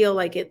might feel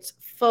like it's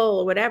full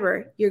or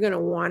whatever, you're going to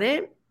want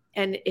it.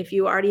 And if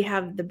you already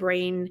have the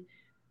brain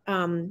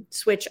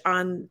switch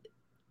on,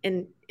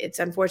 and it's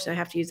unfortunate I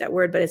have to use that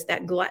word, but it's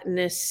that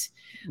gluttonous,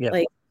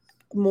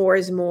 more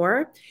is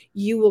more,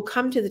 you will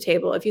come to the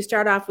table. If you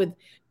start off with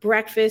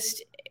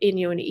breakfast and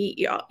you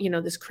eat,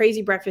 this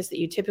crazy breakfast that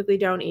you typically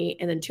don't eat.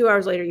 And then 2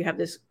 hours later, you have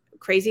this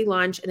crazy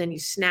lunch and then you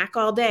snack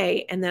all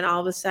day. And then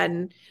all of a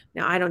sudden,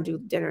 now I don't do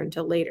dinner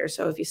until later.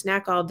 So if you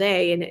snack all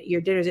day and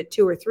your dinner's at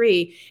 2 or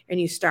 3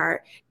 and you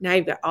start, now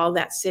you've got all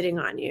that sitting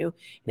on you.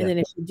 And then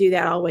if you do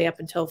that all the way up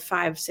until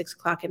 5, 6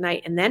 o'clock at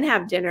night and then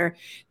have dinner,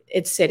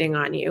 it's sitting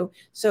on you.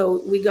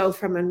 So we go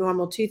from a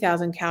normal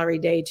 2,000 calorie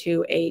day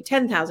to a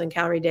 10,000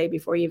 calorie day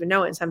before you even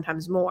know it, and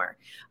sometimes more.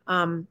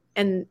 And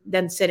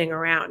then sitting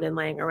around and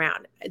laying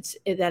around.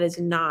 That is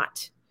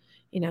not,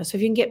 so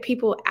if you can get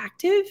people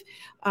active,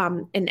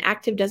 and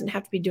active doesn't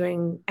have to be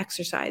doing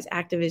exercise.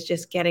 Active is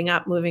just getting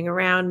up, moving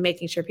around,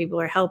 making sure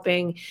people are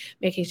helping,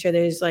 making sure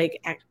there's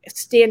like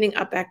standing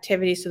up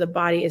activity so the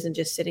body isn't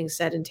just sitting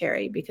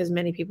sedentary, because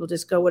many people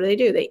just go, what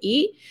do? They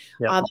eat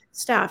all that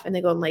stuff and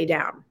they go and lay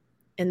down.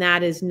 And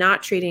that is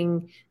not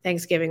treating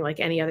Thanksgiving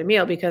like any other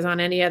meal, because on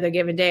any other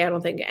given day, I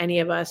don't think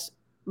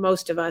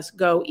most of us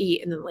go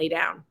eat and then lay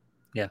down.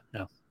 Yeah,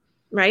 no.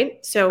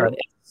 Right.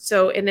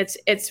 So, and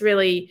it's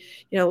really,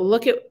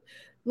 look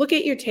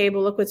at your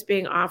table, look what's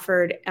being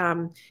offered.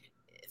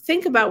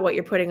 Think about what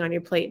you're putting on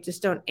your plate.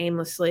 Just don't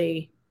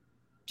aimlessly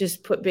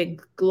just put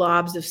big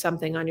globs of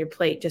something on your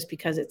plate just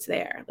because it's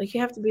there. Like, you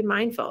have to be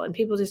mindful, and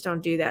people just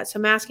don't do that. So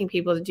I'm asking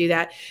people to do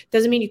that.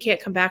 Doesn't mean you can't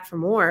come back for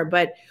more,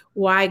 but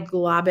why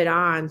glob it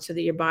on so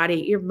that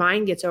your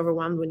mind gets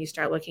overwhelmed when you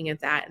start looking at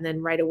that. And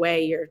then right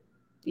away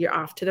you're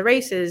off to the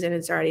races and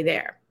it's already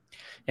there.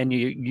 And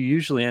you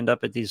usually end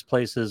up at these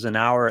places an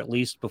hour at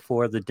least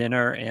before the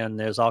dinner, and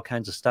there's all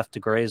kinds of stuff to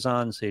graze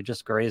on. So you're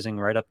just grazing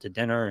right up to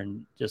dinner,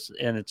 and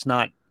it's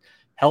not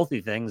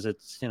healthy things.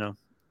 It's,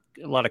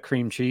 a lot of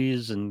cream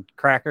cheese and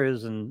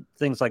crackers and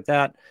things like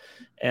that.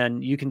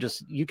 And you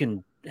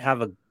can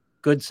have a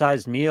good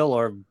sized meal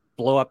or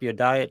blow up your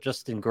diet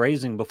just in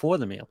grazing before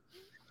the meal.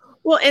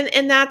 Well,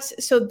 and that's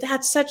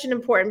such an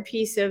important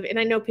piece of, and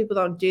I know people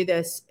don't do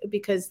this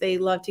because they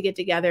love to get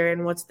together.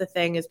 And what's the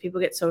thing is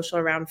people get social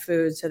around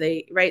food. So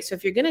right. So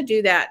if you're going to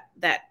do that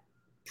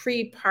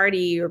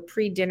pre-party or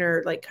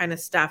pre-dinner, like kind of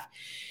stuff,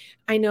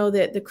 I know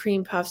that the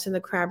cream puffs and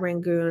the crab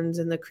rangoons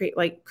and the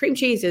cream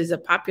cheese is a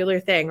popular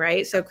thing,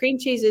 right? So cream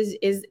cheese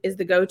is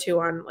the go-to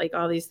on like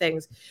all these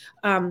things.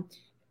 I'm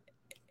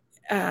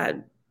of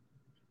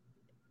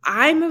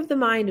the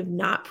mind of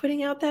not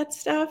putting out that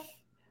stuff.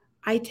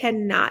 I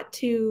tend not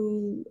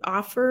to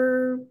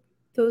offer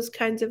those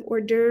kinds of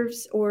hors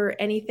d'oeuvres or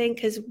anything,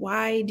 because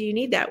why do you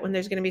need that when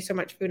there's going to be so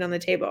much food on the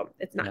table?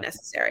 It's not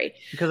necessary.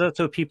 Because that's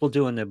what people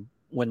do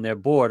when they're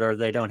bored, or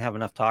they don't have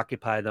enough to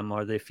occupy them,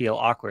 or they feel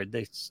awkward.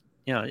 It's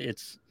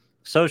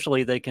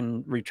socially, they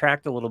can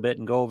retract a little bit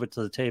and go over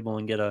to the table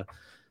and get a,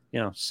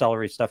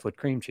 celery stuffed with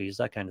cream cheese,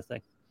 that kind of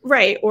thing.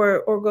 Right.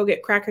 Or go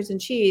get crackers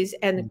and cheese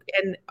and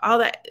all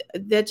that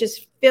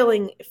just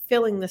filling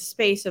the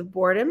space of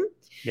boredom.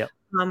 Yeah.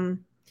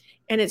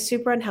 And it's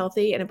super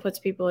unhealthy, and it puts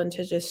people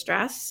into just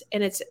stress.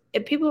 And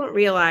people don't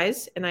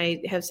realize, and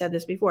I have said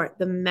this before,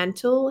 the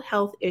mental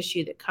health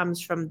issue that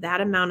comes from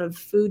that amount of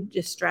food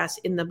distress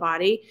in the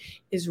body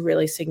is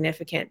really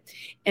significant.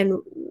 And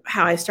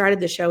how I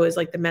started the show is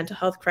like the mental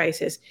health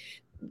crisis.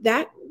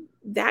 That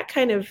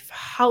kind of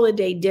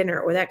holiday dinner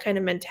or that kind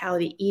of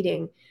mentality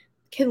eating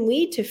can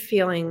lead to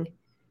feeling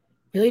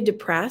really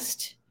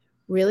depressed,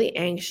 really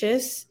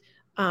anxious.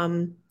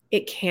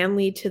 It can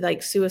lead to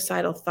like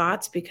suicidal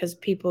thoughts because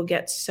people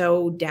get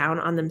so down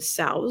on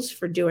themselves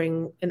for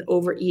doing an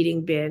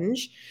overeating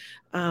binge,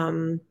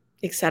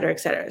 et cetera,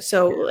 et cetera.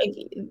 So like,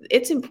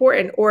 it's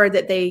important, or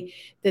that they,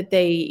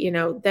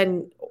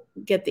 then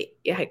get the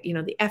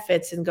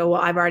efforts and go,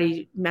 well, I've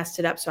already messed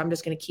it up, so I'm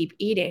just going to keep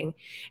eating.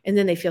 And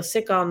then they feel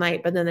sick all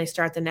night, but then they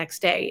start the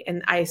next day.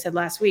 And I said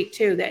last week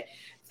too, that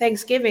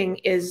Thanksgiving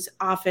is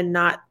often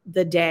not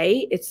the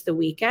day, it's the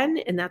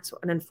weekend. And that's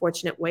an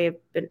unfortunate way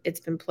it's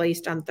been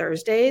placed on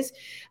Thursdays.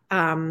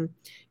 You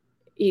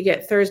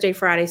get Thursday,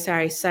 Friday,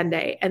 Saturday,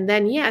 Sunday. And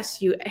then,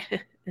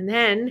 and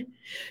then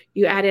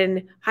you add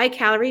in high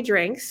calorie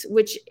drinks,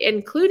 which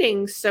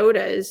including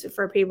sodas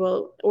for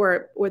people,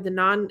 or the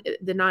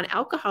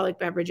non-alcoholic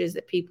beverages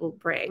that people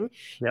bring,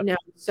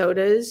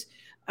 sodas,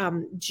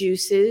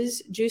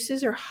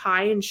 juices are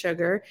high in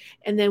sugar.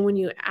 And then when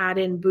you add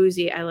in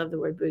boozy, I love the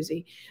word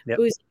boozy,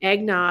 boozy,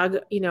 eggnog,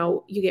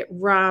 you get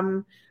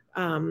rum,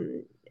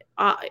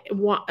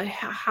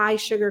 high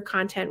sugar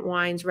content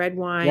wines, red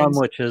wines. Rum,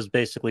 which is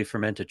basically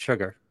fermented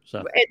sugar.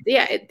 So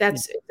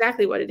that's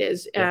exactly what it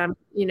is.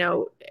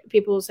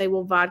 People will say,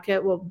 well,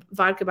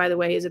 vodka, by the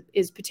way,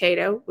 is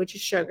potato, which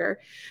is sugar.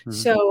 Mm-hmm.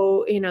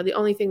 So, the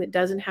only thing that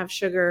doesn't have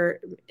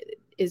sugar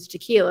is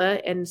tequila.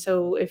 And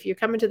so if you're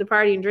coming to the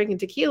party and drinking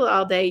tequila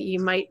all day, you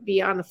might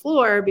be on the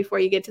floor before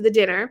you get to the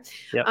dinner,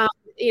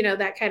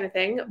 that kind of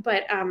thing.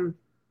 But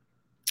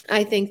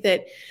I think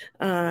that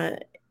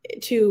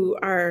to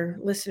our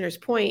listeners'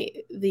 point,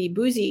 the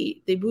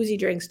boozy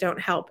drinks don't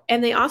help.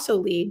 And they also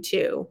lead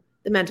to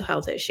the mental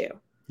health issue.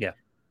 Yeah.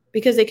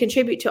 Because they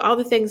contribute to all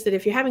the things that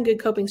if you're having good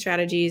coping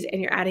strategies and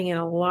you're adding in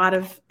a lot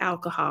of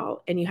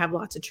alcohol and you have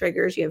lots of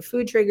triggers, you have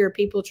food trigger,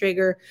 people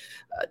trigger,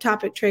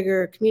 topic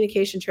trigger,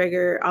 communication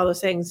trigger, all those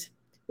things,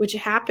 which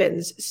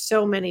happens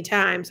so many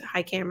times.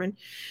 Hi, Cameron.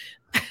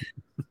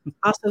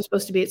 Also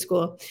supposed to be at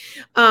school.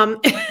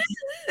 Um,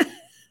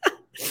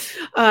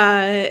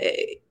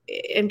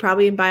 and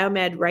probably in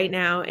biomed right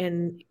now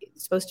and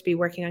supposed to be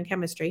working on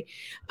chemistry.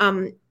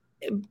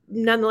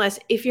 Nonetheless,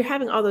 if you're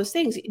having all those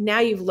things, now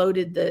you've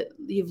loaded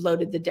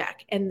the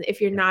deck. And if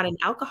you're not an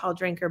alcohol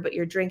drinker, but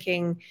you're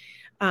drinking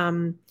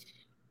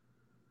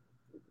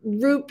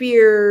root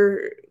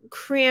beer,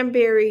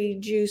 cranberry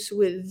juice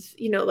with,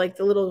 like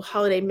the little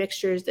holiday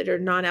mixtures that are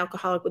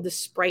non-alcoholic with the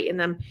Sprite in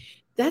them,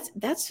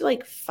 that's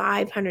like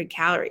 500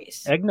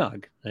 calories.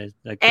 Eggnog.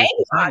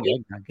 Eggnog,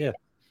 yeah.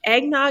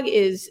 Eggnog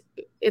is,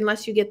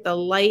 unless you get the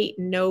light,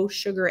 no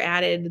sugar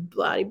added,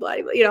 blah,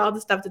 blah, blah, all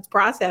the stuff that's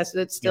processed,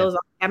 that still is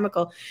all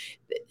chemical,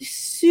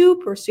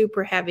 super,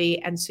 super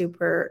heavy and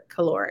super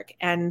caloric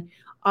and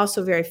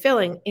also very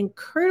filling. And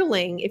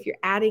curdling, if you're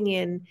adding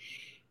in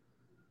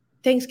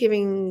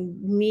Thanksgiving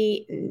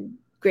meat and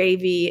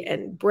gravy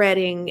and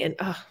breading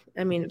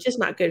and just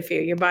not good for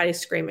you. Your body's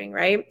screaming,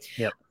 right?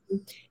 Yep.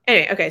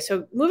 Anyway, okay.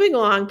 So moving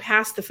along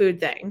past the food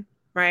thing,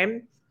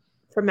 right?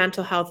 For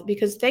mental health,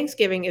 because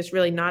Thanksgiving is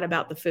really not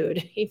about the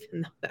food,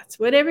 even though that's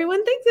what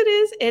everyone thinks it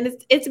is. And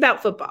it's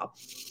about football.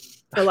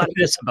 A lot of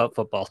it's about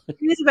football. It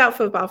is about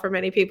football for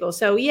many people.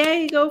 So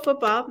yay, go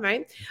football,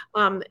 right?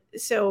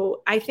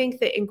 So I think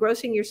that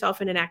engrossing yourself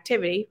in an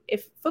activity,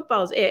 if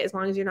football is it, as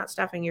long as you're not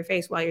stuffing your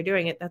face while you're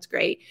doing it, that's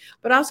great.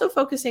 But also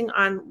focusing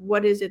on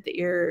what is it that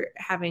you're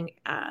having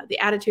the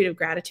attitude of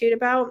gratitude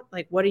about,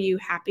 like what are you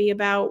happy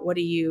about? What are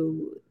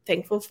you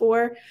thankful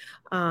for?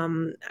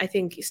 I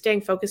think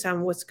staying focused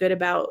on what's good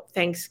about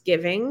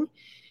Thanksgiving,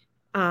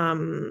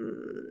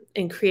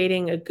 and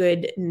creating a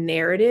good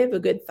narrative, a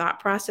good thought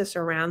process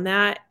around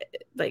that.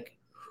 Like,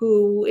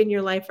 who in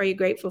your life are you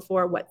grateful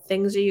for? What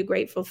things are you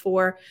grateful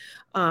for?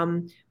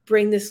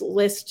 Bring this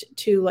list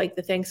to like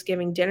the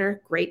Thanksgiving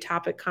dinner. Great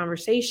topic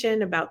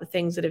conversation about the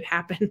things that have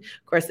happened.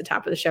 Of course, the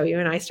top of the show, you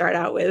and I start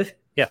out with,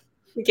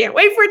 we can't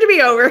wait for it to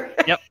be over.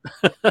 Yep.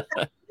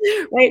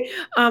 Right.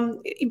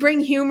 Bring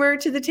humor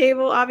to the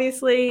table,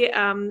 obviously,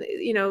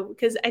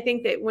 because I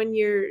think that when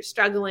you're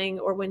struggling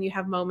or when you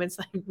have moments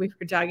like we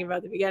were talking about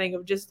at the beginning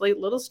of just like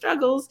little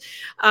struggles,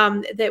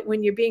 that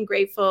when you're being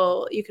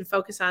grateful, you can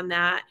focus on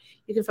that.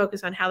 You can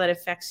focus on how that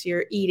affects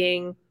your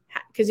eating.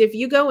 Because if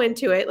you go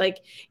into it, like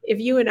if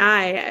you and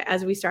I,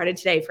 as we started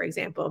today, for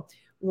example,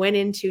 went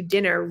into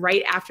dinner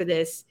right after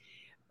this,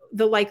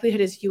 the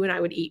likelihood is you and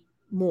I would eat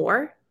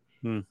more.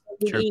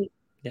 Sure. Eat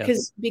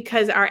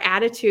because our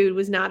attitude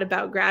was not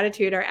about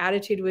gratitude. Our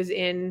attitude was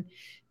in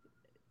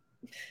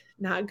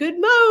not good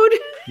mode.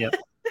 Yep.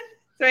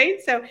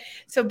 Right. So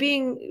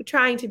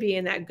trying to be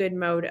in that good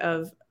mode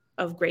of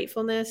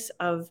gratefulness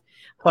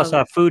plus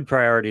our food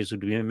priorities would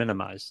be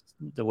minimized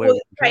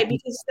right,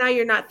 because now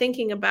you're not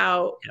thinking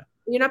about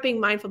you're not being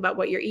mindful about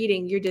what you're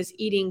eating. You're just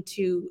eating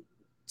to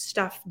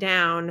stuff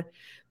down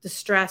the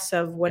stress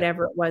of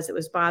whatever it was that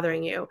was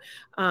bothering you.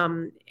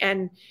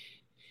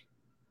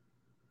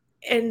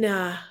 And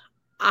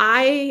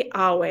I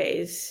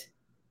always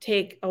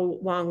take a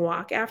long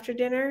walk after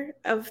dinner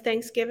of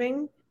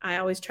Thanksgiving. I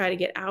always try to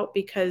get out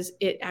because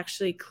it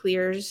actually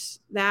clears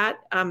that.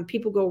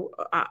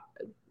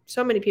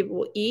 So many people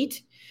will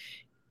eat,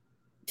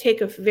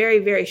 take a very,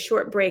 very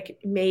short break,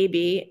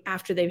 maybe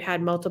after they've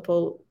had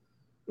multiple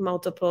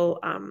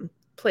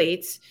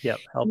plates. Yep.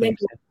 Helping.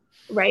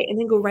 Right. And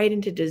then go right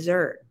into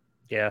dessert.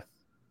 Yeah.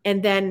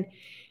 And then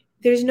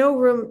there's no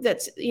room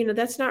that's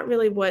not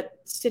really what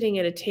sitting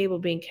at a table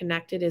being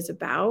connected is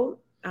about.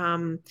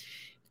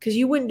 Because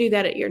you wouldn't do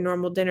that at your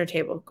normal dinner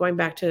table. Going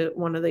back to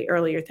one of the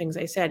earlier things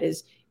I said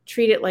is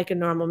treat it like a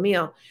normal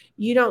meal.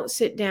 You don't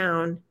sit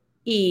down,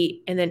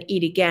 eat, and then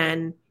eat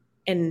again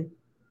and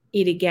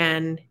eat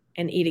again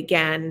and eat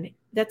again.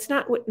 That's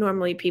not what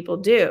normally people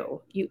do.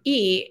 You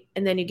eat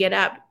and then you get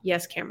up.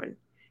 Yes, Cameron,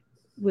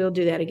 we'll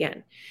do that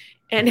again.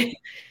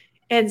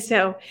 And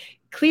so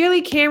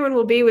clearly Cameron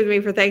will be with me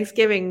for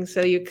Thanksgiving.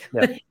 So you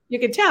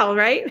can tell,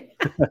 right?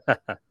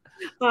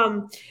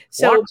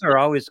 So walks are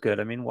always good.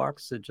 I mean,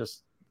 walks are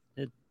just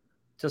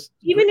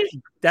even if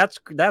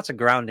that's a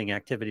grounding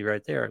activity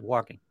right there,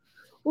 walking.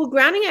 Well,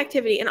 grounding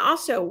activity, and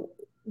also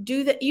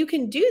do that. You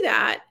can do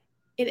that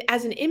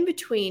as an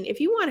in-between. If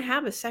you want to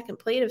have a second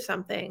plate of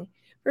something,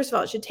 first of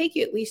all, it should take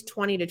you at least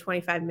 20 to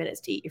 25 minutes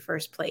to eat your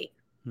first plate.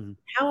 Mm-hmm.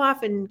 How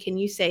often can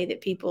you say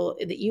that people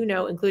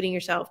that including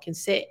yourself, can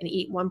sit and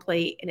eat one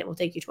plate and it will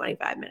take you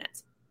 25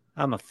 minutes?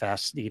 I'm a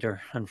fast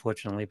eater,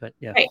 unfortunately, but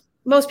yeah. Right.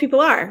 Most people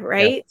are,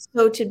 right? Yeah.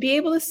 So to be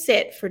able to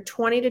sit for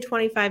 20 to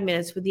 25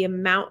 minutes with the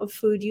amount of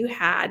food you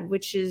had,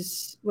 which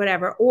is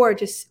whatever, or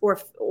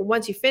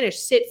once you finish,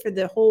 sit for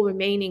the whole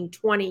remaining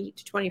 20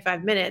 to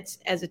 25 minutes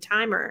as a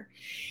timer,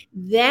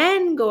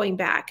 then going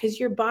back, because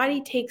your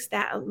body takes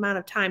that amount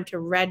of time to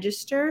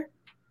register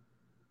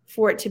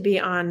for it to be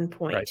on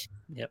point. Right.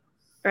 Yep.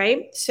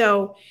 Right.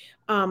 So,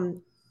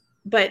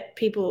 but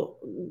people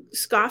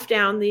scoff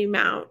down the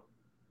amount.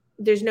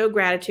 There's no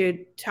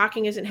gratitude.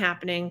 Talking isn't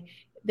happening.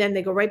 Then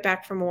they go right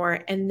back for more.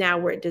 And now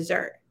we're at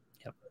dessert.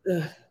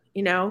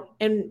 Yep.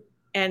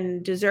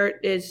 And dessert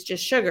is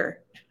just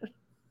sugar.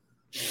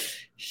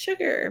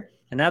 Sugar.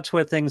 And that's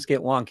where things get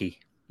wonky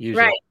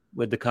usually Right.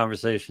 with the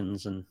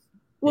conversations. And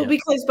Well, yeah,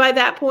 because by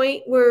that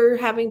point, we're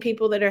having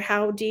people that are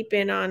how deep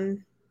in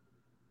on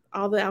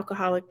all the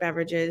alcoholic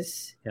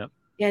beverages. yeah.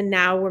 And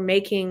now we're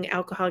making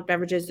alcoholic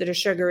beverages that are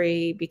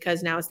sugary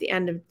because now it's the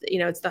end of,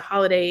 it's the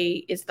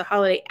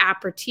holiday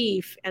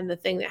aperitif and the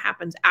thing that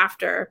happens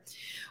after.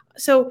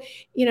 So,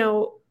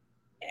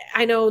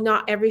 I know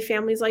not every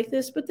family's like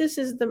this, but this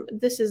is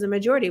the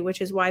majority,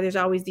 which is why there's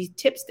always these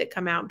tips that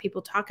come out and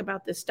people talk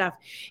about this stuff.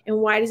 And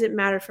why does it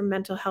matter for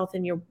mental health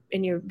and your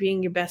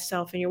being your best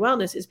self and your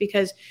wellness is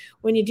because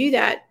when you do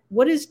that,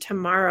 what is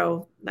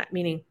tomorrow? That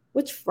meaning,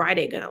 what's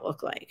Friday going to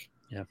look like?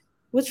 Yeah.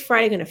 What's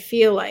Friday going to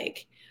feel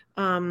like?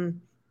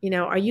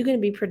 Are you going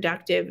to be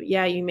productive?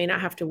 Yeah, you may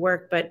not have to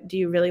work, but do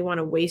you really want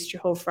to waste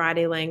your whole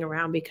Friday laying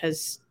around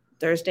because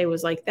Thursday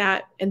was like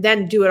that and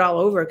then do it all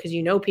over? Because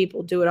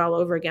people do it all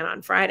over again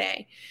on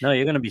Friday. No,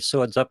 you're going to be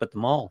swords up at the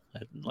mall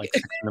at like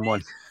 6 in the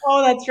morning.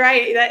 Oh, that's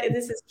right.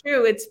 This is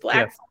true. It's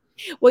Black.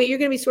 Yeah. Well, you're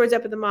going to be swords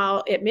up at the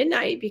mall at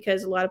midnight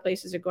because a lot of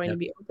places are going Yeah. to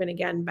be open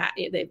again.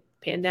 The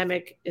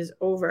pandemic is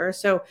over.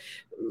 So,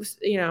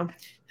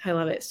 I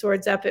love it.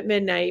 Swords up at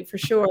midnight for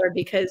sure,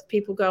 because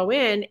people go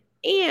in.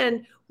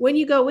 And when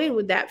you go in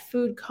with that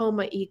food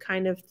coma-y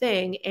kind of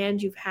thing,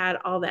 and you've had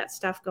all that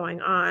stuff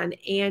going on,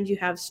 and you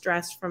have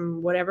stress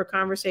from whatever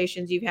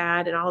conversations you've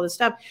had and all this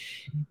stuff,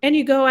 and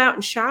you go out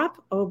and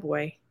shop, oh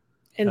boy,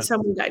 and Yeah.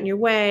 someone got in your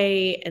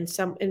way, and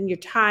you're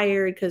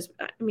tired because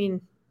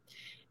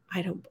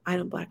I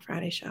don't Black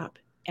Friday shop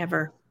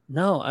ever.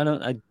 No, I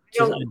don't. I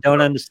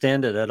don't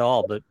understand it at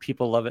all, but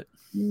people love it.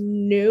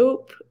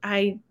 Nope.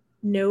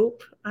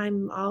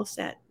 I'm all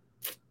set.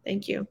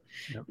 Thank you.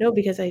 Yep. No,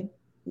 because I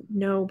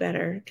know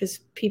better, because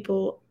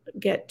people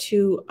get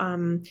too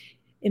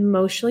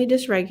emotionally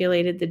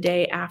dysregulated the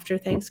day after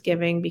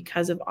Thanksgiving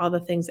because of all the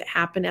things that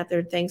happen at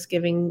their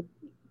Thanksgiving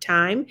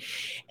time.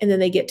 And then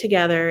they get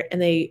together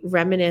and they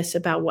reminisce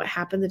about what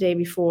happened the day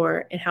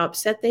before and how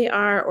upset they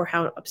are or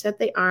how upset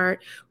they aren't,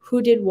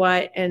 who did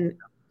what. And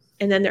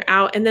then they're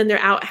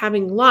out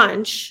having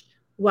lunch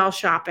while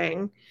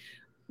shopping,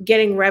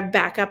 getting revved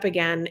back up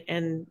again,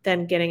 and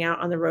then getting out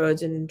on the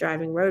roads and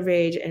driving road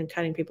rage and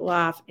cutting people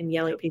off and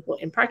yelling at people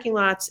in parking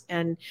lots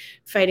and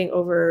fighting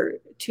over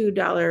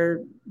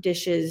 $2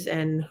 dishes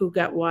and who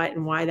got what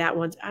and why that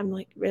one's. I'm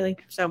like, really?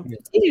 So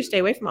it's easier to stay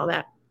away from all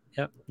that.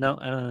 Yep. No,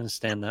 I don't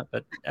understand that,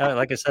 but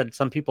like I said,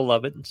 some people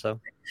love it, and so.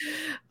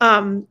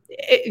 And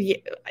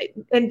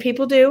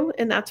people do,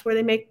 and that's where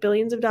they make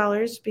billions of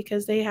dollars,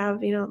 because they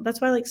have, that's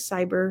why I like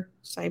cyber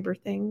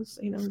things,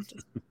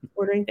 just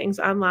ordering things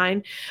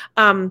online.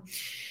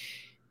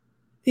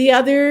 The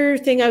other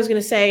thing I was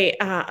going to say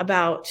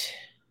about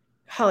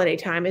holiday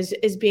time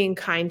is being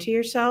kind to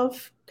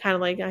yourself. Kind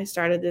of like I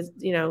started this,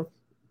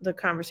 the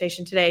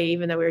conversation today,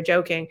 even though we were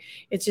joking,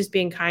 it's just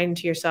being kind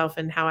to yourself.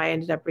 And how I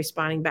ended up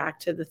responding back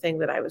to the thing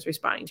that I was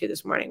responding to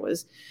this morning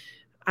was,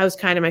 I was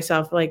kind to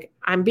myself. Like,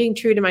 I'm being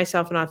true to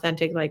myself and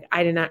authentic. Like,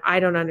 I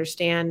don't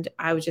understand.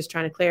 I was just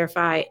trying to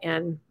clarify,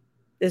 and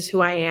this is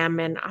who I am.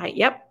 And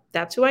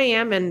that's who I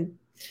am. And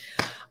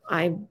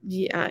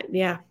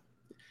yeah.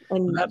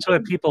 And that's why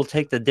people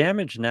take the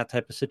damage in that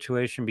type of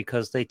situation,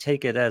 because they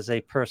take it as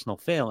a personal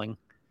failing.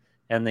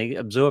 And they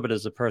absorb it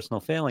as a personal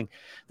failing.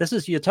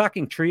 You're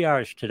talking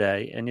triage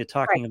today, and you're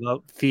talking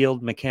about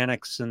field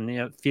mechanics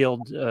and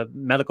field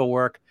medical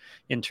work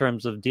in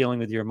terms of dealing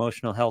with your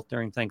emotional health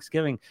during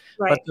Thanksgiving.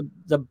 Right. But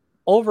the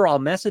overall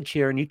message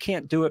here, and you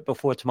can't do it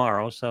before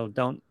tomorrow, so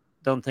don't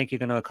think you're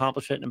going to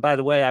accomplish it. And by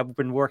the way, I've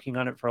been working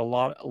on it for a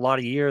lot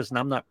of years, and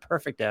I'm not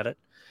perfect at it.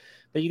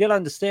 But you got to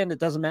understand, it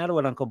doesn't matter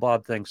what Uncle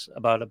Bob thinks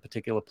about a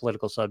particular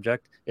political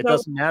subject. It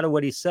doesn't matter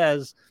what he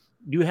says.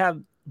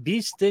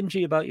 Be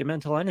stingy about your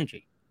mental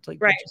energy. It's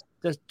like,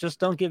 just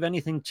don't give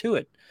anything to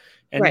it.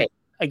 And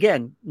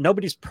again,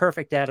 nobody's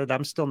perfect at it.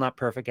 I'm still not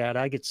perfect at it.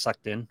 I get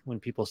sucked in when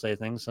people say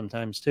things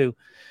sometimes too.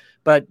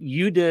 But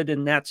you did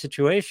in that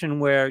situation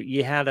where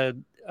you had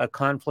a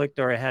conflict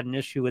or had an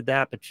issue with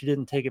that, but you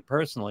didn't take it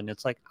personally. And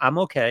it's like, I'm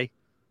okay.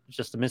 It's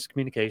just a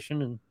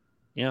miscommunication, and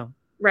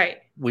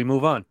we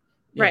move on.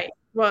 Yeah. Right.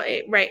 Well,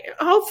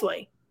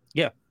 hopefully.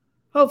 Yeah.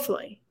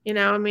 Hopefully.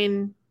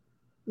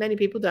 Many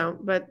people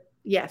don't, but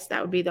yes,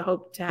 that would be the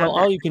hope to have. Well,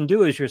 all you can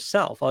do is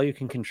yourself. All you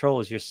can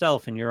control is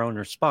yourself and your own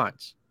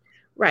response.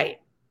 Right.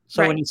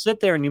 So when you sit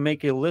there and you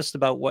make your list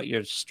about what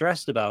you're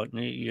stressed about,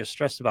 and you're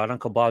stressed about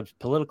Uncle Bob's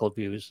political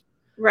views,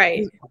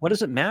 right? What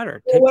does it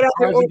matter?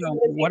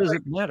 What does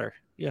it matter?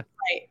 Yeah.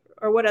 Right.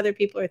 Or what other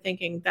people are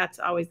thinking. That's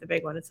always the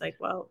big one. It's like,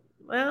 well,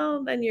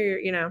 then you're.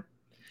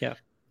 Yeah.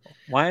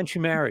 Why aren't you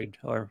married?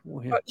 Or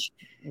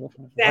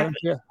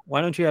exactly.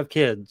 why don't you have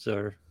kids?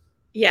 Or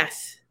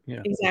yes,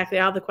 exactly.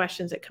 All the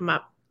questions that come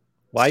up.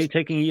 Why are you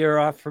taking a year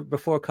off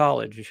before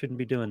college? You shouldn't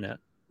be doing that.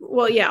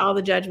 Well, yeah, all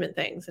the judgment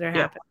things that are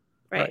happening.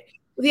 Right.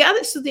 The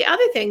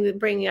other thing that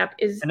bringing up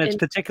is, and it's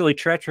particularly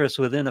treacherous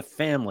within a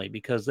family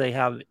because they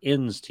have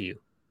ins to you,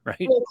 right?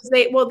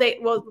 Well,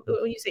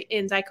 when you say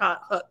ins, I call it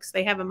hooks.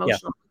 They have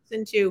emotional hooks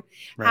into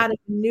how to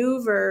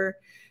maneuver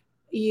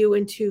you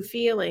into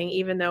feeling,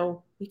 even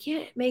though we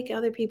can't make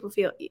other people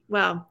feel,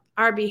 well,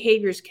 our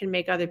behaviors can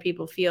make other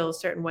people feel a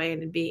certain way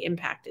and be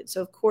impacted. So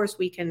of course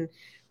we can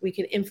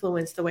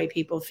influence the way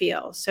people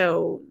feel.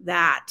 So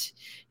that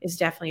is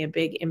definitely a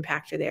big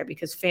impactor there,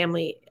 because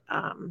family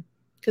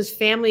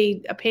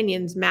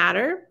opinions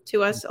matter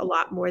to us a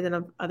lot more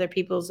than other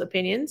people's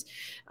opinions.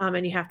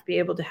 And you have to be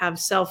able to have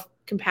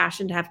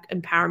self-compassion, to have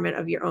empowerment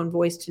of your own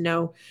voice, to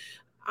know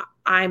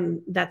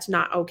that's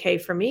not okay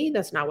for me.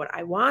 That's not what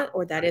I want,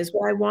 or that is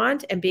what I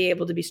want, and be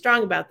able to be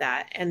strong about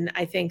that. And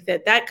I think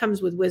that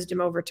comes with wisdom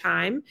over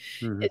time.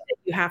 Mm-hmm.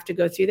 You have to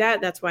go through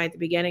that. That's why at the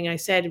beginning, I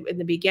said in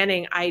the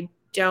beginning, I'm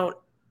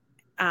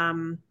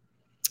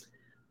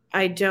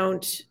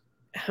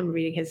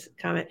reading his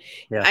comment.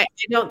 Yeah. I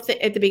don't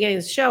think at the beginning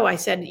of the show, I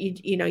said,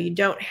 you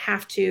don't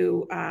have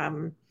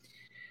to,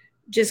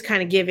 just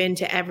kind of give in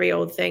to every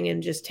old thing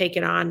and just take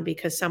it on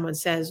because someone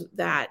says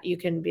that. You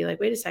can be like,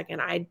 wait a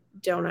second, I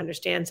don't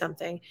understand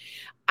something.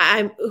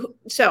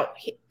 So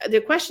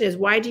the question is,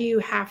 why do you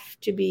have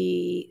to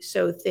be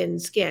so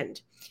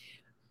thin-skinned?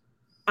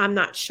 I'm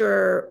not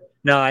sure.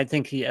 No, I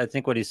think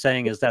what he's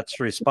saying is that's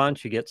the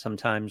response you get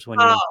sometimes when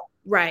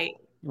right.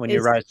 When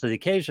you rise to the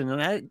occasion.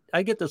 And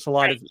I get this a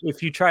lot. Right.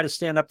 If you try to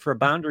stand up for a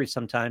boundary,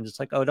 sometimes it's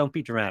like, oh, don't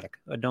be dramatic,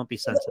 or don't be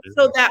sensitive.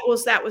 So that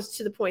was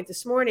to the point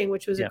this morning,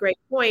 which was a great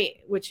point,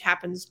 which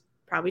happens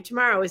probably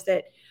tomorrow, is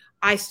that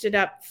I stood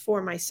up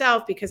for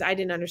myself because I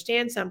didn't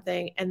understand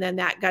something. And then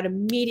that got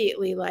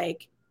immediately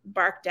like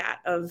barked at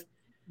of,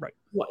 right,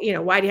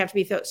 why do you have to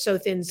be so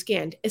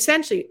thin-skinned?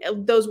 Essentially,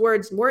 those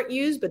words weren't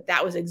used, but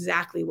that was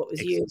exactly what was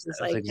used.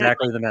 It's like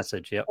exactly the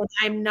message. Yep.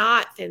 I'm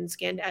not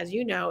thin-skinned, as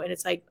you know, and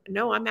it's like,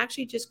 no, I'm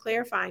actually just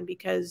clarifying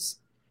because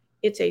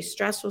it's a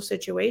stressful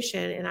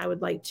situation, and I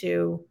would like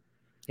to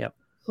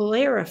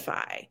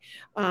clarify,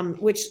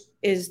 which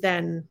is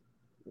then,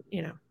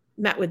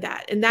 met with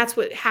that, and that's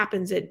what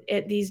happens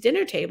at these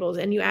dinner tables.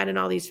 And you add in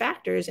all these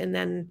factors, and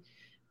then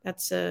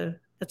that's a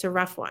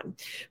rough one.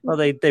 Well,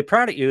 they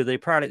prod at you,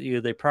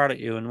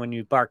 and when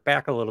you bark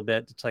back a little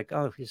bit, it's like,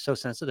 oh, you're so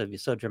sensitive, you're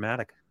so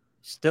dramatic.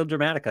 Still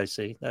dramatic, I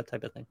see, that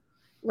type of thing.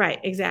 Right,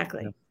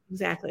 exactly.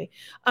 Exactly.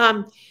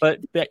 But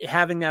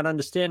having that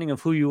understanding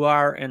of who you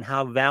are and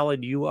how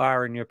valid you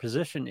are in your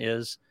position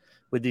is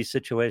with these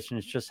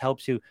situations just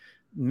helps you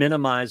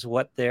minimize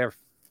what their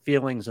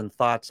feelings and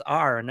thoughts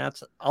are, and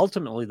that's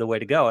ultimately the way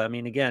to go. I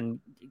mean, again,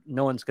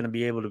 no one's going to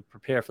be able to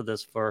prepare for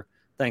this for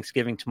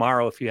Thanksgiving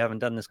tomorrow if you haven't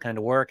done this kind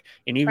of work.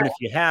 And even if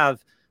you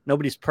have,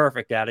 nobody's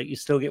perfect at it. You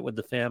still get with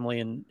the family,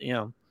 and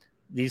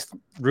these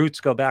roots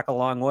go back a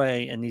long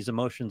way, and these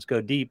emotions go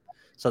deep,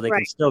 so they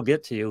can still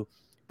get to you.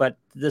 But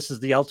this is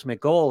the ultimate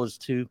goal, is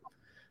to,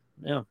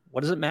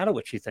 what does it matter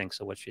what she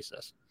thinks or what she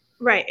says?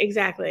 Right,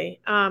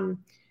 exactly.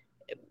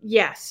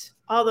 Yes,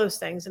 all those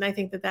things. And I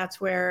think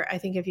that's where I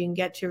think if you can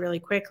get to really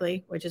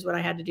quickly, which is what I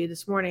had to do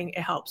this morning,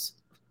 it helps.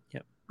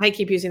 I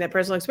keep using that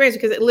personal experience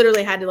because it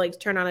literally had to like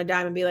turn on a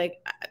dime and be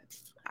like,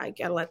 I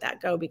gotta let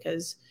that go,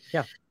 because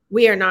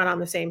we are not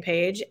on the same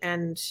page.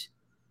 And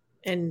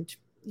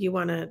you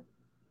want to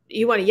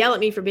yell at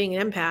me for being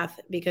an empath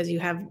because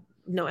you have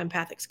no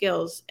empathic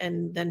skills,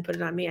 and then put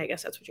it on me. I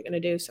guess that's what you're going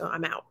to do. So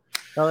I'm out.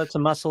 Well, it's a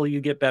muscle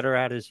you get better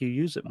at as you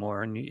use it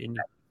more, and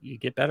you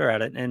get better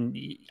at it. And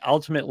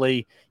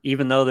ultimately,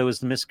 even though there was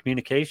the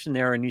miscommunication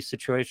there in these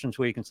situations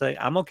where you can say,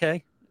 I'm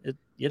okay,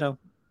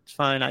 it's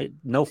fine.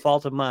 No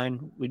fault of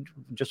mine. We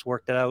just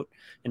worked it out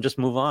and just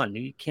move on.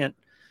 You can't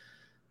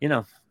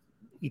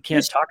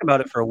talk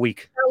about it for a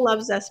week. Michelle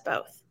loves us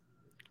both.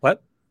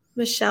 What?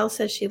 Michelle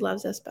says she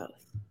loves us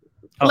both.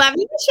 Oh. Love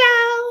you,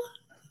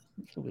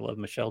 Michelle. We love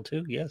Michelle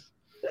too. Yes.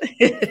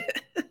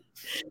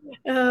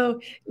 Oh,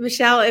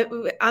 Michelle,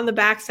 on the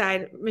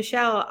backside,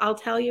 Michelle, I'll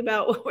tell you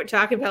about what we're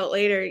talking about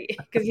later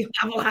because you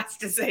have lots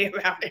to say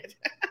about it.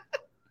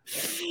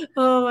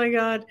 Oh my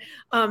God.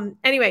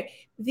 Anyway,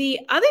 the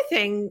other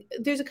thing,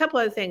 there's a couple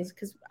other things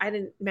because I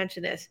didn't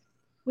mention this.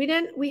 We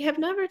have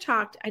never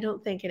talked, I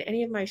don't think, in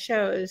any of my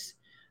shows.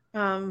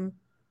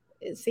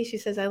 See, she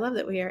says, I love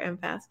that we are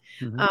empaths.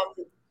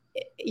 Mm-hmm.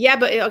 Yeah,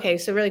 but okay.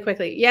 So really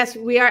quickly, yes,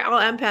 we are all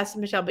empaths,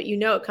 Michelle, but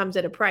it comes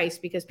at a price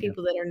because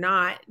people that are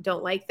not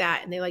don't like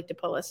that, and they like to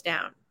pull us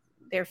down.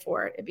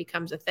 Therefore, it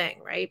becomes a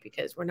thing, right?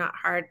 Because we're not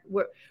hard.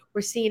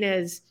 We're seen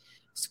as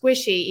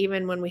squishy,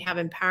 even when we have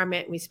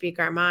empowerment and we speak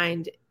our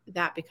mind.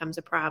 That becomes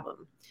a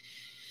problem.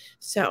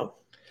 So,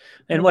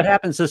 and what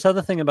happens? This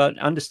other thing about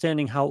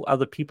understanding how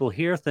other people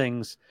hear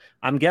things.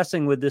 I'm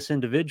guessing with this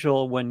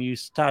individual, when you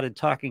started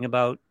talking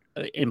about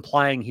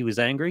implying he was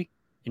angry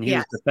and he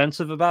was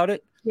defensive about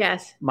it.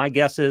 Yes. My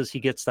guess is he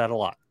gets that a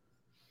lot.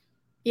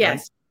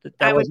 Yes. Right?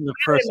 That wasn't the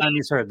first time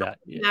he's heard that.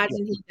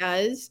 Imagine he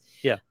does.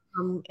 Yeah.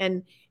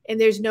 And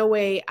there's no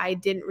way I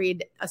didn't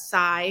read a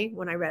sigh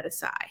when I read a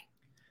sigh.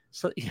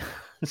 So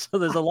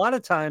there's a lot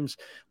of times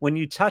when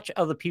you touch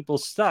other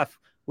people's stuff,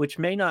 which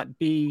may not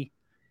be,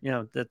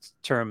 that's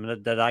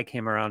term that I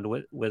came around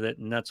with it.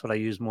 And that's what I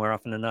use more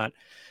often than not.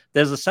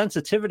 There's a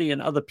sensitivity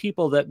in other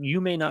people that you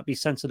may not be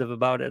sensitive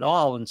about at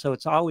all. And so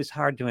it's always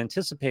hard to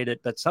anticipate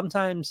it. But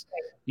sometimes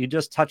you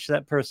just touch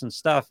that person's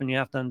stuff, and you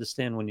have to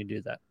understand when you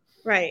do that.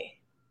 Right.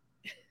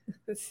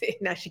 Let's see.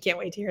 Now she can't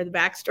wait to hear the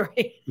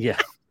backstory. Yeah.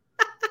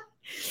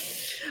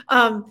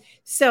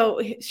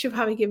 So she'll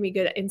probably give me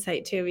good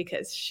insight too,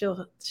 because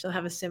she'll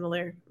have a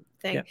similar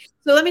thing. Yeah.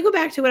 So let me go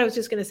back to what I was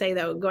just going to say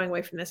though, going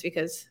away from this,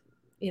 because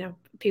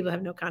people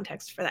have no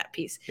context for that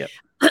piece.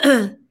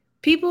 Yep.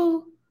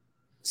 People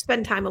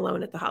spend time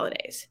alone at the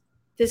holidays.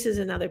 This is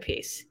another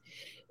piece.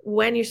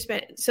 When you're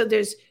so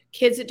there's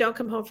kids that don't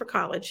come home for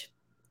college,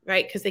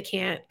 right? Because they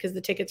can't, because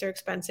the tickets are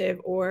expensive,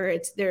 or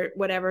it's their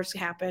whatever's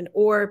happened,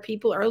 or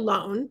people are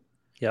alone.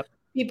 Yep.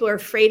 People are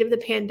afraid of the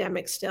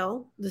pandemic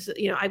still. This is,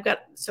 I've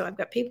got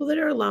people that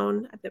are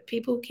alone. I've got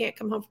people who can't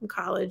come home from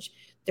college.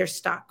 They're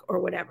stuck or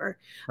whatever.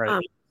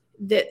 Right.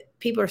 That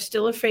people are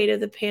still afraid of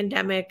the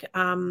pandemic.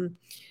 I'm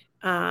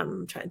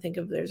trying to think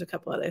of, there's a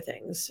couple other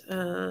things.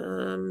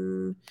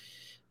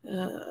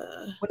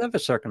 Whatever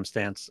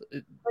circumstance.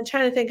 I'm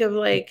trying to think of,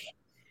 like,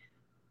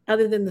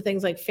 other than the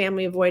things like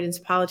family avoidance,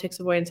 politics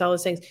avoidance, all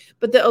those things.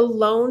 But the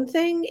alone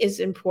thing is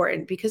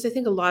important, because I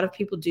think a lot of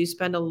people do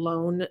spend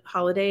alone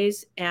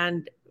holidays,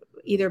 and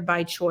either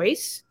by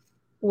choice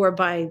or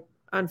by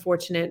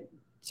unfortunate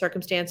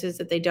circumstances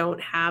that they don't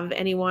have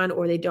anyone,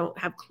 or they don't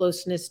have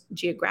closeness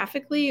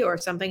geographically, or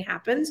something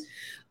happens,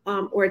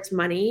 or it's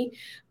money.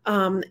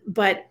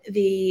 But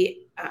the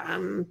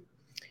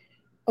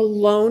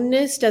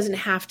aloneness doesn't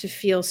have to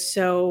feel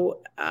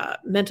so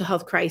mental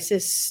health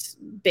crisis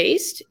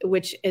based,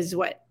 which is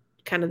what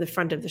kind of the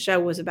front of the show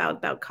was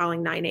about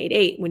calling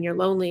 988 when you're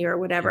lonely or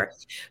whatever.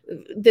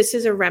 Yes. This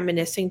is a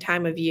reminiscing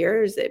time of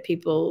year, is that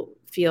people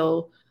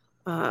feel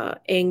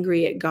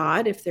angry at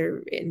God if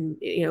they're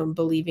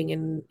believing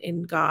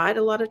in God.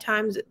 A lot of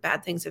times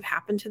bad things have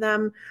happened to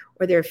them,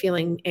 or they're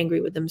feeling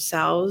angry with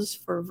themselves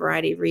for a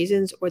variety of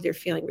reasons, or they're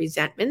feeling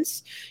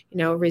resentments.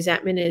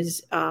 Resentment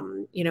is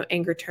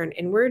anger turned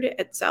inward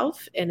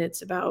itself, and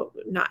it's about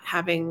not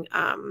having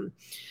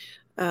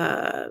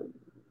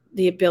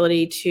the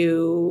ability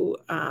to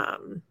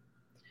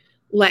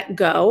let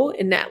go.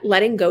 And that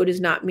letting go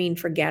does not mean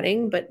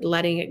forgetting, but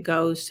letting it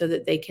go so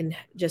that they can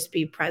just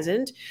be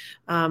present.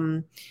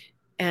 And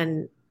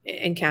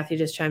Kathy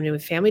just chimed in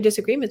with family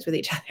disagreements with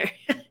each other.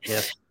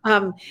 Yes.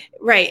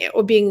 Right.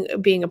 Or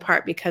being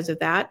apart because of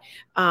that.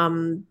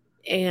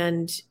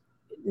 And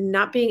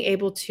not being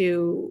able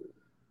to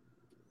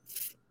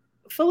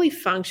fully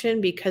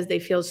function because they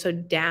feel so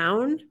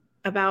down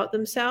about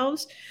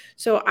themselves.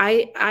 So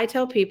I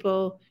tell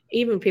people,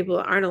 even people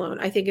that aren't alone,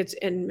 I think it's,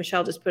 and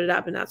Michelle just put it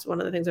up, and that's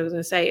one of the things I was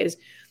going to say, is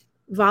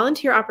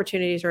volunteer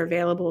opportunities are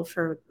available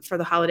for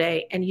the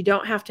holiday, and you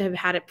don't have to have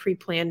had it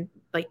pre-planned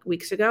like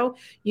weeks ago.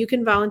 You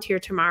can volunteer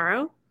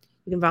tomorrow.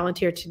 You can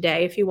volunteer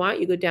today if you want.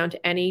 You go down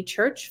to any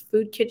church,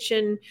 food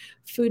kitchen,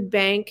 food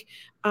bank,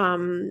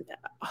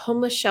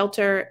 homeless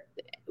shelter,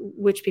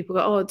 which people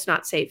go, oh, it's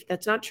not safe.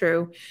 That's not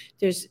true.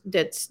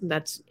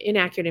 That's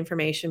inaccurate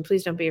information.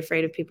 Please don't be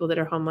afraid of people that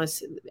are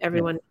homeless.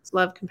 Everyone needs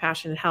love,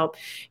 compassion, and help.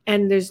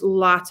 And there's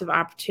lots of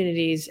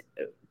opportunities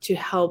to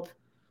help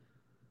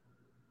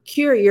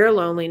cure your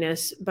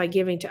loneliness by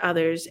giving to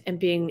others and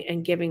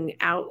giving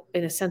out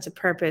in a sense of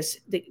purpose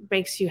that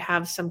makes you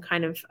have some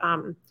kind of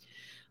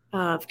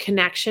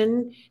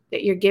connection,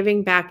 that you're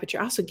giving back, but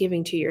you're also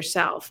giving to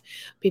yourself.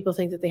 People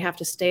think that they have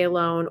to stay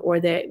alone, or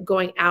that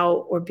going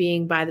out or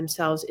being by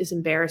themselves is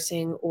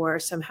embarrassing, or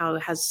somehow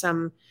has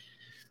some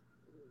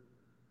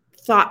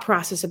thought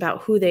process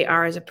about who they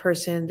are as a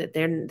person, that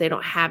they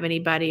don't have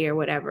anybody or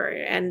whatever.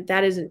 And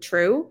that isn't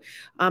true.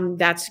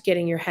 That's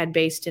getting your head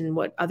based in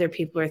what other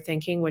people are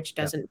thinking, which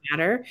doesn't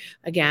matter.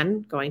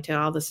 Again, going to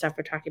all the stuff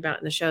we're talking about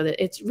in the show,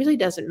 that it really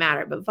doesn't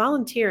matter. But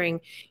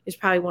volunteering is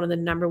probably one of the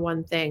number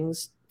one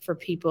things for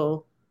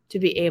people to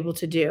be able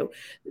to do.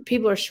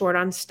 People are short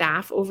on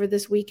staff over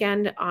this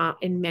weekend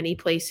in many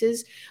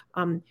places.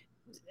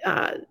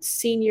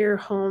 Senior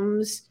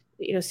homes,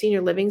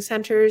 senior living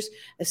centers,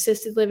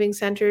 assisted living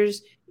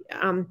centers.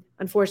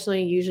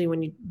 Unfortunately, usually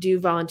when you do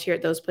volunteer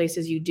at those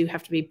places, you do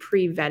have to be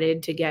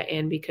pre-vetted to get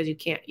in, because you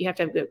have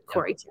to have the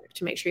Corey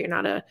to make sure you're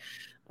not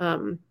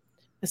a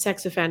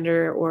sex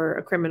offender or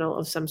a criminal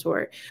of some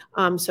sort.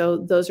 So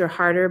those are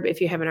harder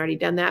if you haven't already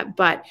done that.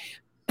 But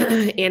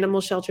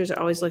animal shelters are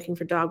always looking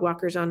for dog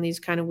walkers on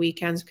these kind of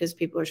weekends, because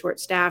people are short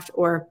staffed,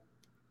 or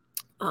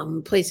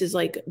places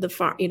like the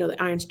farm,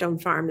 the Ironstone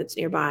Farm that's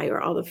nearby,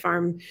 or all the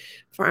farms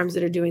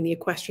that are doing the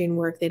equestrian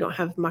work. They don't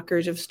have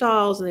muckers of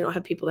stalls, and they don't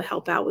have people to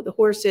help out with the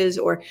horses,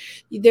 or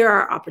there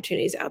are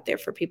opportunities out there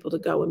for people to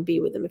go and be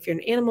with them if you're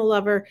an animal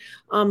lover.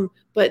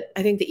 But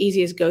I think the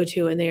easiest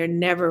go-to, and they are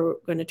never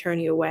going to turn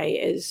you away,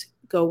 is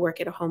go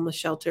work at a homeless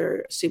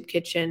shelter, soup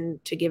kitchen,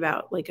 to give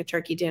out like a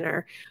turkey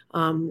dinner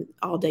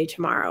all day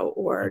tomorrow,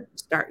 or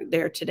start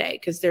there today,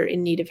 because they're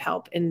in need of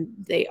help, and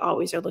they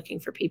always are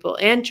looking for people.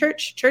 And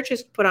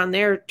churches put on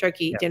their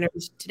turkey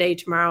dinners today,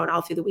 tomorrow, and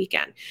all through the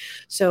weekend.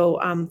 So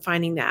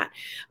finding that.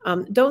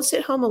 Don't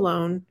sit home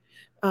alone.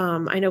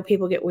 I know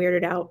people get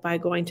weirded out by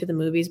going to the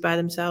movies by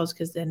themselves,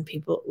 because then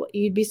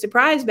you'd be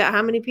surprised about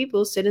how many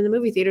people sit in the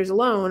movie theaters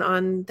alone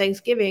on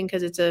Thanksgiving,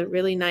 because it's a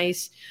really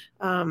nice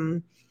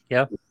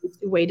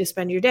way to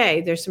spend your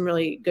day. There's some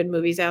really good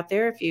movies out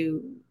there if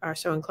you are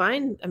so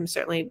inclined. I'm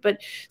certainly,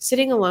 but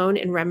sitting alone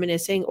and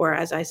reminiscing, or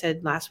as I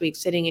said last week,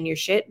 sitting in your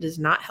shit does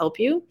not help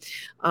you.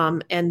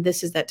 And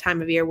this is that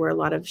time of year where a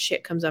lot of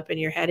shit comes up in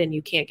your head and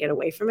you can't get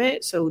away from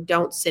it. So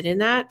don't sit in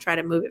that. Try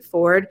to move it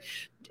forward.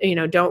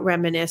 Don't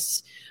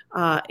reminisce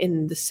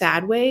in the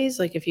sad ways,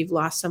 like if you've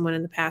lost someone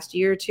in the past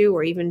year or two,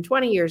 or even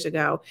 20 years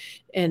ago,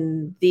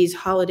 and these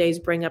holidays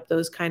bring up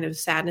those kind of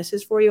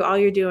sadnesses for you, all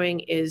you're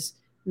doing is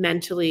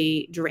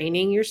mentally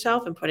draining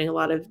yourself and putting a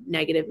lot of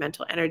negative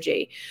mental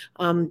energy.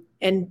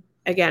 And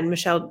again,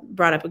 Michelle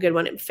brought up a good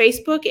one.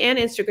 Facebook and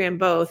Instagram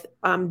both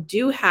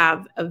do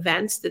have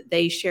events that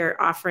they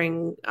share,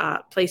 offering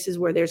places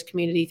where there's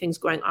community things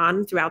going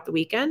on throughout the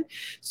weekend.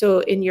 So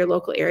in your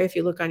local area, if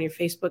you look on your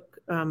Facebook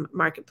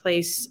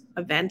marketplace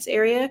events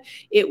area,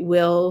 it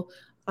will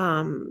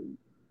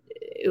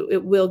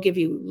give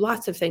you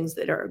lots of things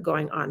that are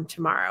going on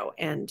tomorrow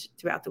and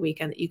throughout the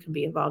weekend that you can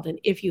be involved in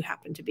if you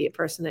happen to be a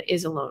person that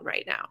is alone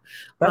right now.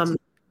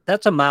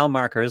 That's a mile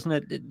marker, isn't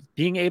it?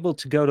 Being able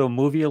to go to a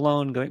movie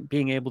alone,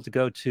 being able to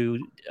go to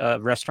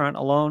a restaurant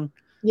alone.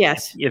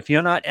 Yes. If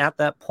you're not at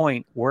that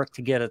point, work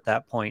to get at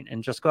that point,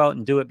 and just go out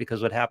and do it,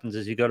 because what happens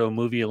is you go to a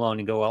movie alone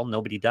and go, well,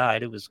 nobody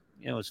died. It was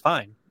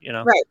fine,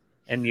 Right.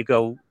 And you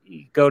go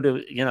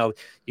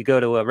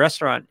to a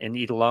restaurant and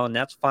eat alone.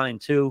 That's fine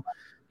too.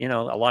 A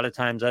lot of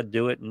times I'd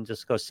do it and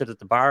just go sit at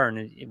the bar.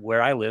 And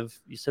where I live,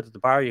 you sit at the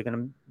bar, you're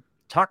going to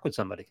talk with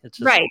somebody. It's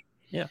just, right.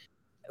 Yeah.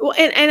 Well,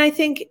 and I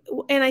think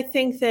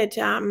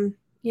that,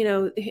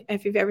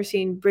 if you've ever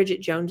seen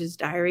Bridget Jones's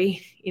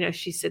Diary,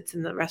 she sits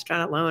in the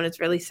restaurant alone. It's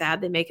really sad.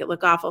 They make it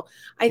look awful.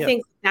 I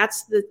think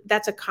that's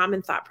a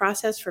common thought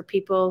process for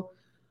people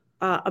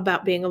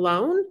about being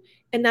alone.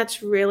 And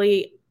that's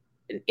really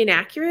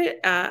inaccurate.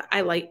 I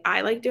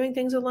like doing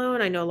things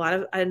alone. I know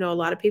a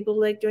lot of people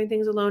like doing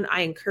things alone.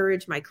 I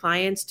encourage my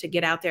clients to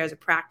get out there as a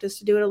practice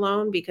to do it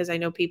alone, because I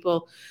know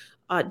people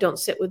don't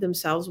sit with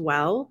themselves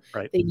well.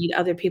 Right. They need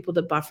other people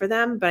to buffer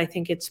them. But I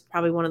think it's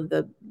probably one of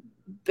the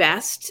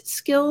best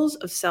skills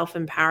of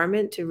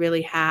self-empowerment to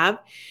really have,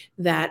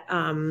 that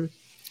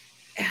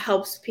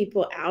helps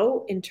people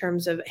out in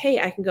terms of, hey,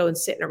 I can go and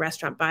sit in a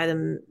restaurant by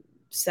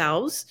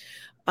themselves.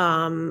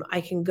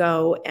 I can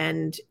go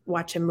and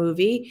watch a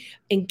movie,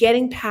 and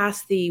getting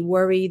past the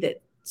worry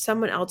that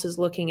someone else is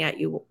looking at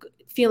you,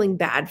 feeling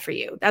bad for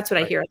you. That's what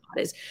I hear a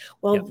lot is,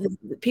 well,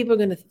 the people are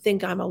going to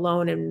think I'm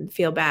alone and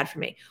feel bad for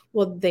me.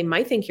 Well, they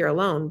might think you're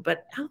alone,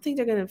 but I don't think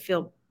they're going to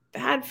feel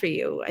bad for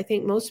you. I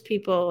think most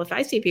people, if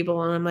I see people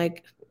alone, I'm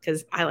like,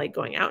 because I like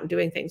going out and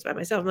doing things by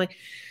myself, I'm like,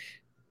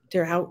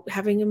 they're out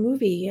having a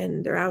movie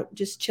and they're out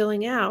just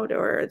chilling out,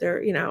 or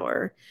they're,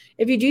 or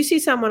if you do see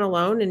someone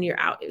alone and you're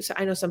out, so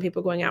I know some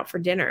people going out for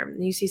dinner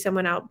and you see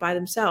someone out by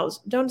themselves,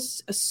 don't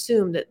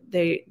assume that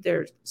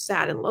they're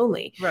sad and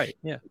lonely. Right.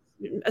 Yeah.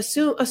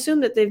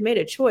 Assume that they've made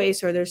a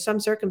choice, or there's some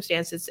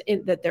circumstances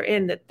that they're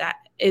in that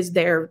is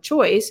their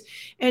choice,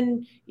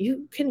 and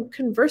you can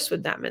converse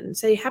with them and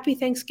say happy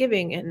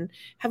Thanksgiving and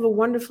have a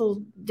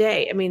wonderful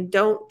day. I mean,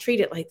 don't treat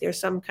it like there's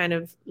some kind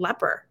of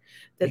leper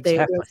that they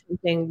did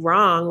something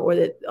wrong, or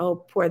that, oh,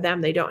 poor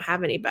them, they don't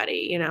have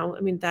anybody.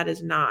 I mean, that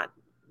is not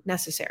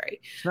necessary.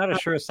 It's not a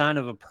sure sign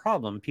of a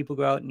problem. People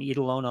go out and eat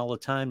alone all the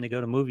time. They go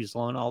to movies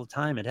alone all the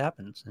time. It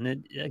happens.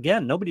 And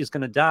again, nobody's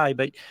going to die,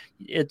 but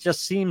it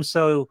just seems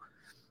so.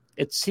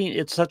 It's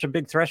such a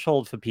big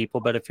threshold for people.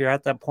 But if you're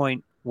at that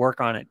point,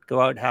 work on it.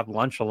 Go out and have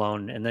lunch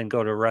alone, and then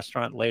go to a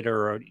restaurant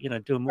later, or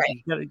do a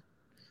movie.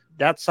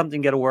 That's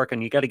something you got to work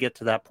on. You got to get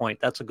to that point.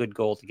 That's a good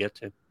goal to get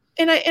to.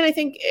 And I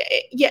think,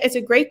 it's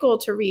a great goal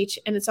to reach.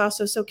 And it's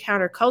also so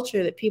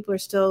counterculture that people are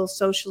still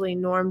socially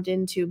normed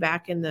into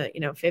back in the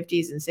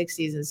 50s and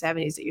 60s and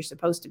 70s that you're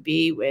supposed to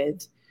be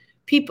with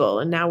people.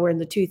 And now we're in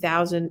the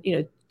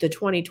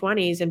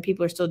 2020s, and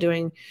people are still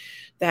doing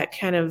that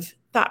kind of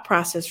thought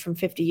process from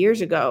 50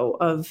 years ago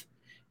of,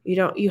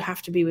 you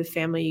have to be with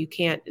family. You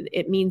can't,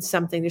 it means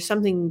something. There's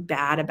something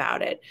bad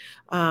about it.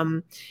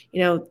 I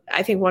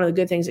think one of the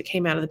good things that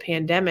came out of the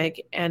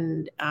pandemic,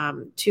 and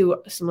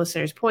to some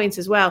listeners' points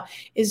as well,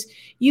 is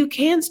you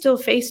can still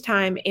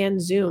FaceTime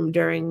and Zoom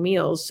during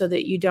meals so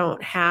that you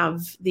don't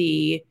have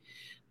the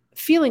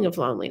feeling of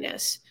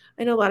loneliness.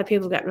 I know a lot of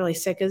people got really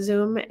sick of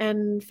Zoom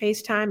and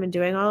FaceTime and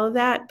doing all of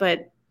that,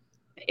 but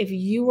if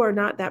you are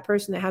not that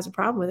person that has a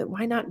problem with it,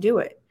 why not do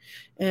it?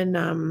 And,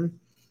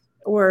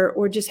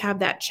 or just have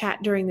that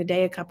chat during the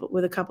day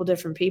with a couple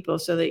different people,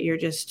 so that you're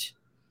just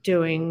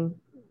doing,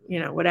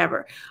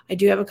 whatever. I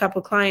do have a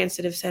couple clients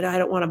that have said, I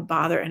don't want to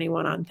bother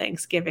anyone on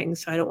Thanksgiving,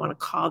 so I don't want to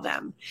call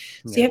them.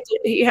 So you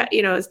have to,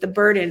 it's the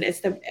burden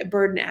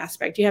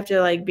aspect. You have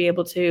to be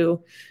able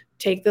to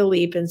take the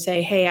leap and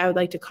say, hey, I would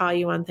like to call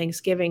you on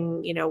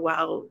Thanksgiving,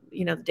 while,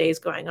 the day is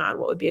going on,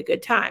 what would be a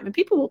good time? And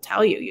people will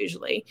tell you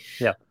usually.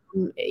 Yeah.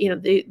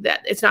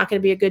 That it's not going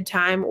to be a good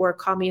time, or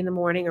call me in the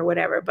morning or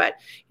whatever, but,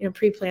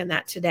 pre-plan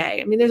that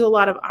today. I mean, there's a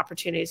lot of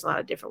opportunities, a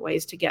lot of different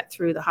ways to get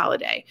through the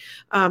holiday.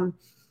 Now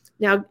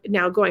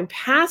going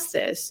past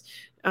this,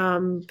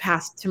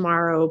 past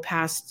tomorrow,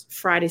 past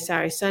Friday,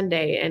 Saturday,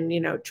 Sunday, and,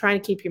 trying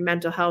to keep your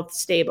mental health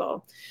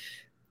stable.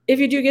 If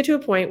you do get to a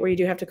point where you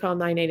do have to call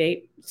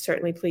 988,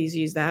 certainly please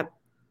use that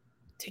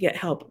to get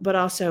help, but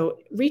also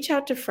reach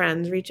out to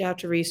friends, reach out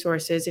to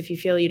resources. If you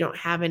feel you don't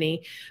have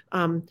any,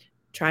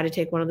 try to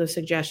take one of those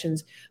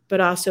suggestions.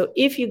 But also,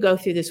 if you go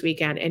through this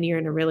weekend and you're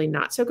in a really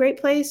not so great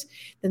place,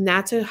 then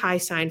that's a high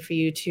sign for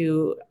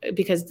you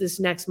because this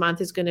next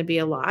month is going to be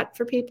a lot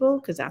for people,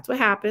 because that's what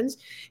happens.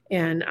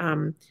 And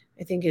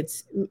I think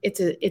it's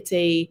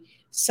a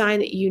sign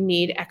that you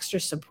need extra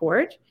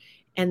support.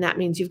 And that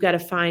means you've got to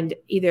find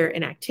either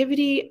an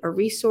activity, a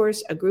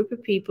resource, a group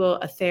of people,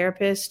 a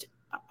therapist,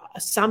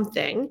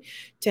 something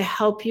to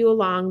help you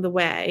along the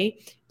way,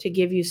 to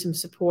give you some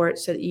support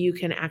so that you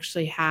can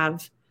actually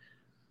have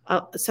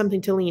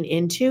something to lean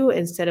into,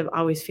 instead of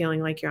always feeling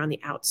like you're on the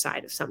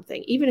outside of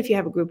something. Even if you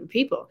have a group of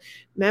people,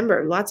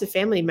 remember, lots of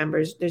family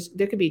members,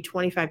 there could be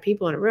 25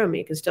 people in a room and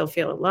you can still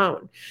feel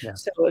alone. Yeah.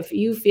 So if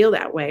you feel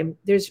that way,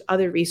 there's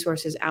other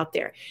resources out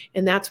there.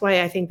 And that's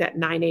why I think that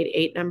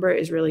 988 number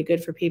is really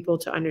good for people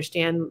to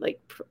understand. Like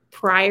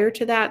prior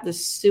to that, the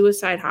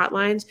suicide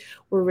hotlines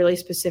were really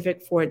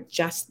specific for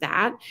just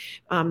that.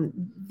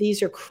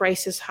 These are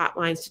crisis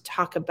hotlines to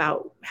talk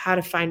about how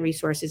to find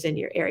resources in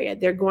your area.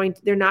 They're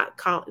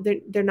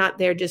not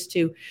there just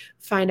to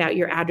find out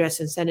your address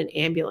and send an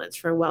ambulance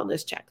for a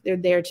wellness check. They're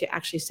there to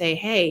actually say,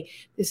 hey,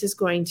 this is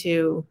going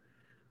to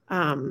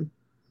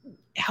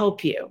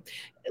help you.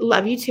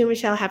 Love you too,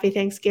 Michelle. Happy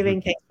Thanksgiving.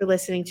 Mm-hmm. Thanks for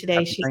listening today.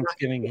 Happy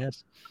Thanksgiving,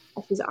 yes.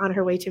 She's on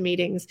her way to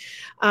meetings.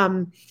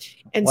 And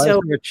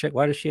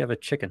why does she have a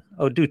chicken?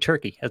 Oh,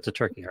 turkey. That's a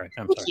turkey. All right.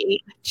 I'm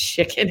sorry.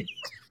 Chicken.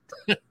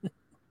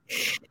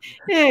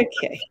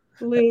 Okay.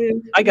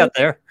 I got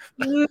there.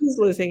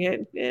 Losing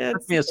it. Yeah,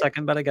 took me a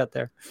second, but I got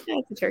there.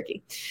 That's a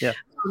turkey. Yeah.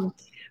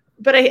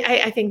 But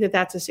I think that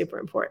that's a super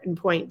important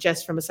point,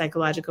 just from a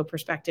psychological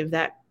perspective,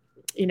 that,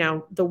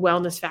 the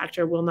wellness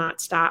factor will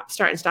not start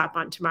and stop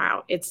on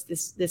tomorrow. It's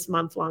this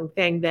month-long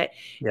thing that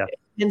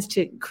tends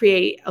to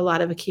create a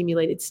lot of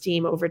accumulated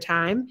steam over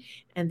time,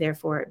 and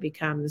therefore it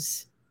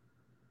becomes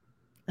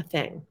a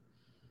thing.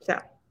 So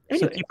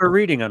keep a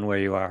reading on where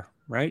you are,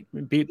 right?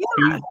 Be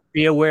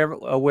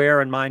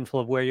aware and mindful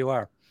of where you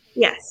are.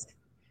 Yes,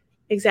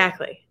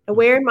 exactly.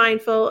 Aware and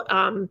mindful.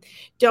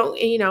 Don't,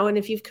 and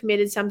if you've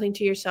committed something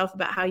to yourself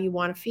about how you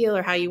want to feel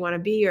or how you want to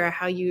be, or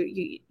how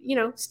you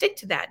stick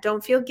to that.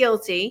 Don't feel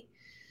guilty.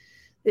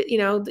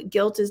 The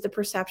guilt is the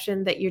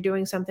perception that you're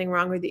doing something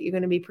wrong, or that you're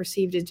going to be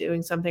perceived as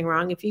doing something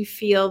wrong. If you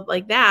feel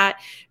like that,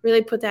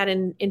 really put that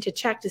into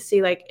check to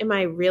see, like, am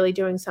I really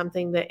doing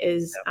something that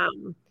is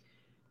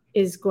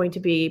going to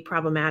be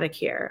problematic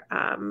here?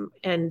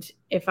 And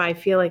if I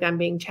feel like I'm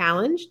being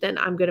challenged, then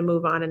I'm going to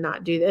move on and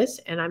not do this,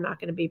 and I'm not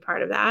going to be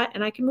part of that,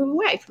 and I can move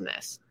away from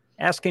this.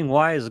 Asking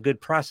why is a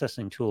good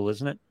processing tool,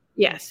 isn't it?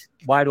 Yes.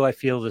 Why do I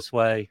feel this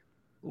way?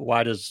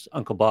 Why does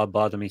Uncle Bob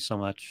bother me so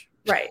much?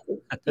 Right.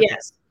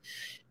 Yes.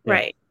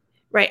 Yeah.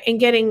 Right. And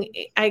getting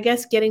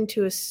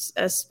to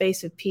a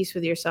space of peace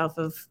with yourself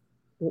of,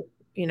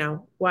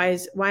 why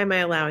am I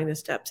allowing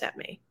this to upset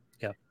me?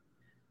 Yeah.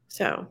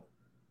 So.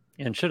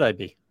 And should I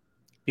be?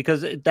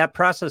 Because that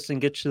processing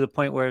gets to the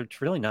point where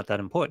it's really not that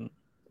important.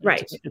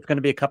 Right. It's going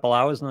to be a couple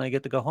hours and then I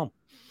get to go home.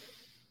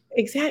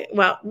 Exactly.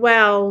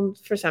 Well,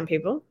 for some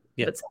people,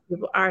 yeah. But some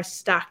people are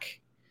stuck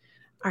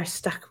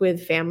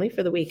with family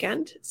for the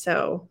weekend.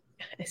 So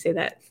I say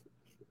that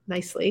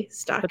nicely,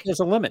 stuck. But there's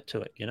a limit to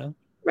it,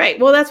 Right.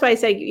 Well, that's why I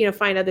say,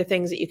 find other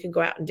things that you can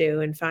go out and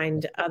do, and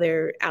find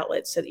other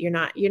outlets so that you're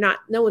not,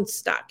 no one's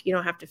stuck. You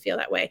don't have to feel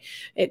that way.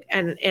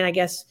 And I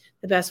guess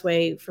the best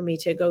way for me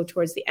to go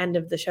towards the end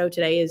of the show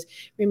today is,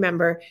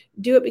 remember,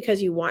 do it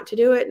because you want to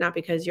do it, not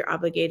because you're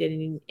obligated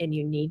and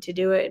you need to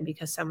do it, and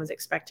because someone's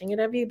expecting it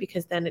of you,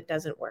 because then it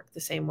doesn't work the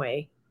same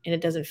way, and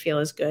it doesn't feel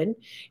as good,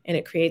 and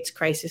it creates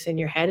crisis in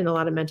your head and a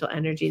lot of mental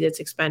energy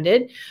that's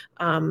expended.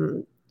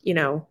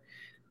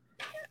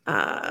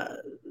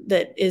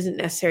 That isn't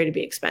necessary to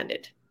be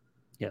expended.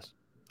 Yes.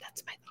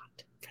 That's my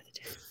thought for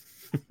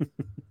the day.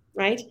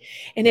 Right?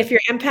 And if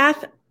you're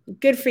empath,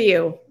 good for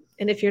you.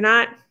 And if you're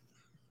not,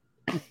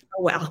 oh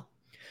well.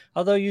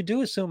 Although you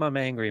do assume I'm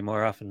angry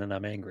more often than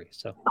I'm angry.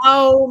 So.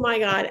 Oh my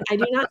God. I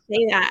do not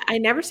say that. I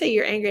never say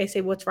you're angry. I say,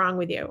 what's wrong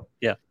with you?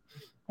 Yeah.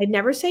 I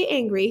never say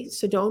angry.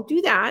 So don't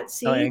do that.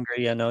 See? No,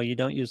 angry. Yeah, no, you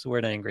don't use the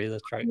word angry.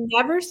 That's right. I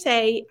never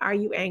say, are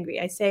you angry?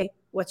 I say,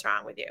 what's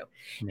wrong with you?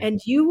 Yeah. And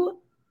you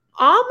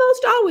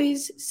almost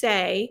always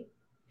say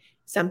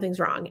something's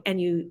wrong,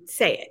 and you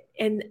say it,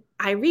 and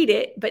I read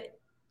it, but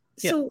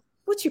so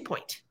what's your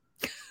point?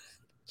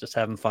 Just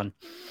having fun.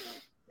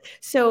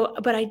 So,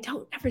 but I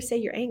don't ever say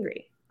you're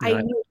angry.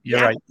 No,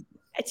 you're right.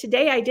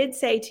 Today I did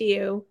say to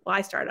you, well,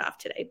 I started off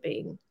today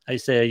being, I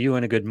say, are you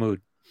in a good mood?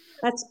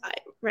 That's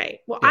right.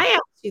 Well, I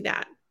asked you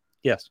that.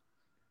 Yes.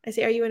 I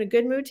say, are you in a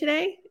good mood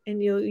today?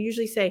 And you'll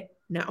usually say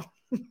no.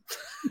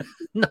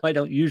 No, I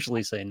don't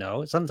usually say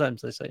no.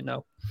 Sometimes I say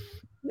no.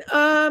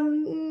 I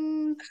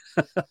can't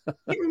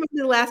remember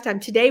the last time.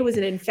 Today was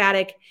an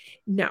emphatic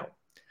no.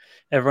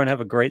 Everyone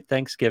have a great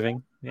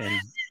Thanksgiving. And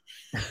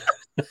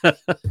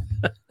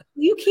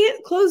You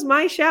can't close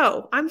my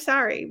show. I'm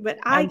sorry, but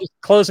I'm just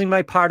closing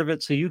my part of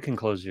it so you can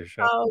close your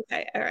show. Oh,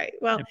 okay. All right.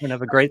 Well, everyone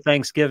have a great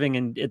Thanksgiving,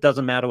 and it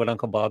doesn't matter what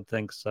Uncle Bob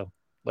thinks, so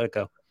let it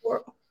go.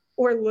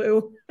 Or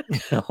Lou.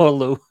 Or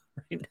Lou.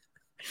 All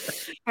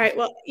right.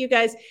 Well, you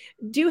guys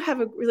do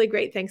have a really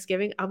great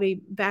Thanksgiving. I'll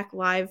be back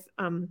live,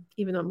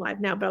 even though I'm live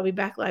now, but I'll be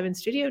back live in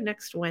studio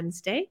next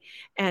Wednesday.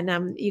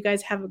 And you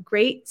guys have a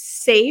great,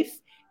 safe,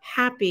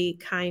 happy,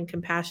 kind,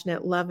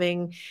 compassionate,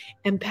 loving,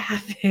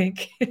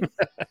 empathic,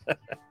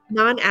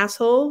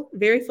 non-asshole,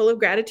 very full of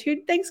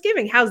gratitude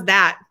Thanksgiving. How's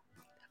that?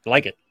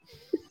 Like it.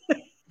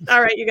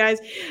 All right, you guys,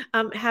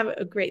 have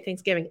a great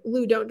Thanksgiving.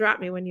 Lou, don't drop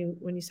me when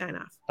you sign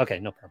off. Okay,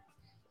 no problem.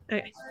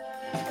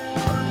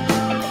 Okay.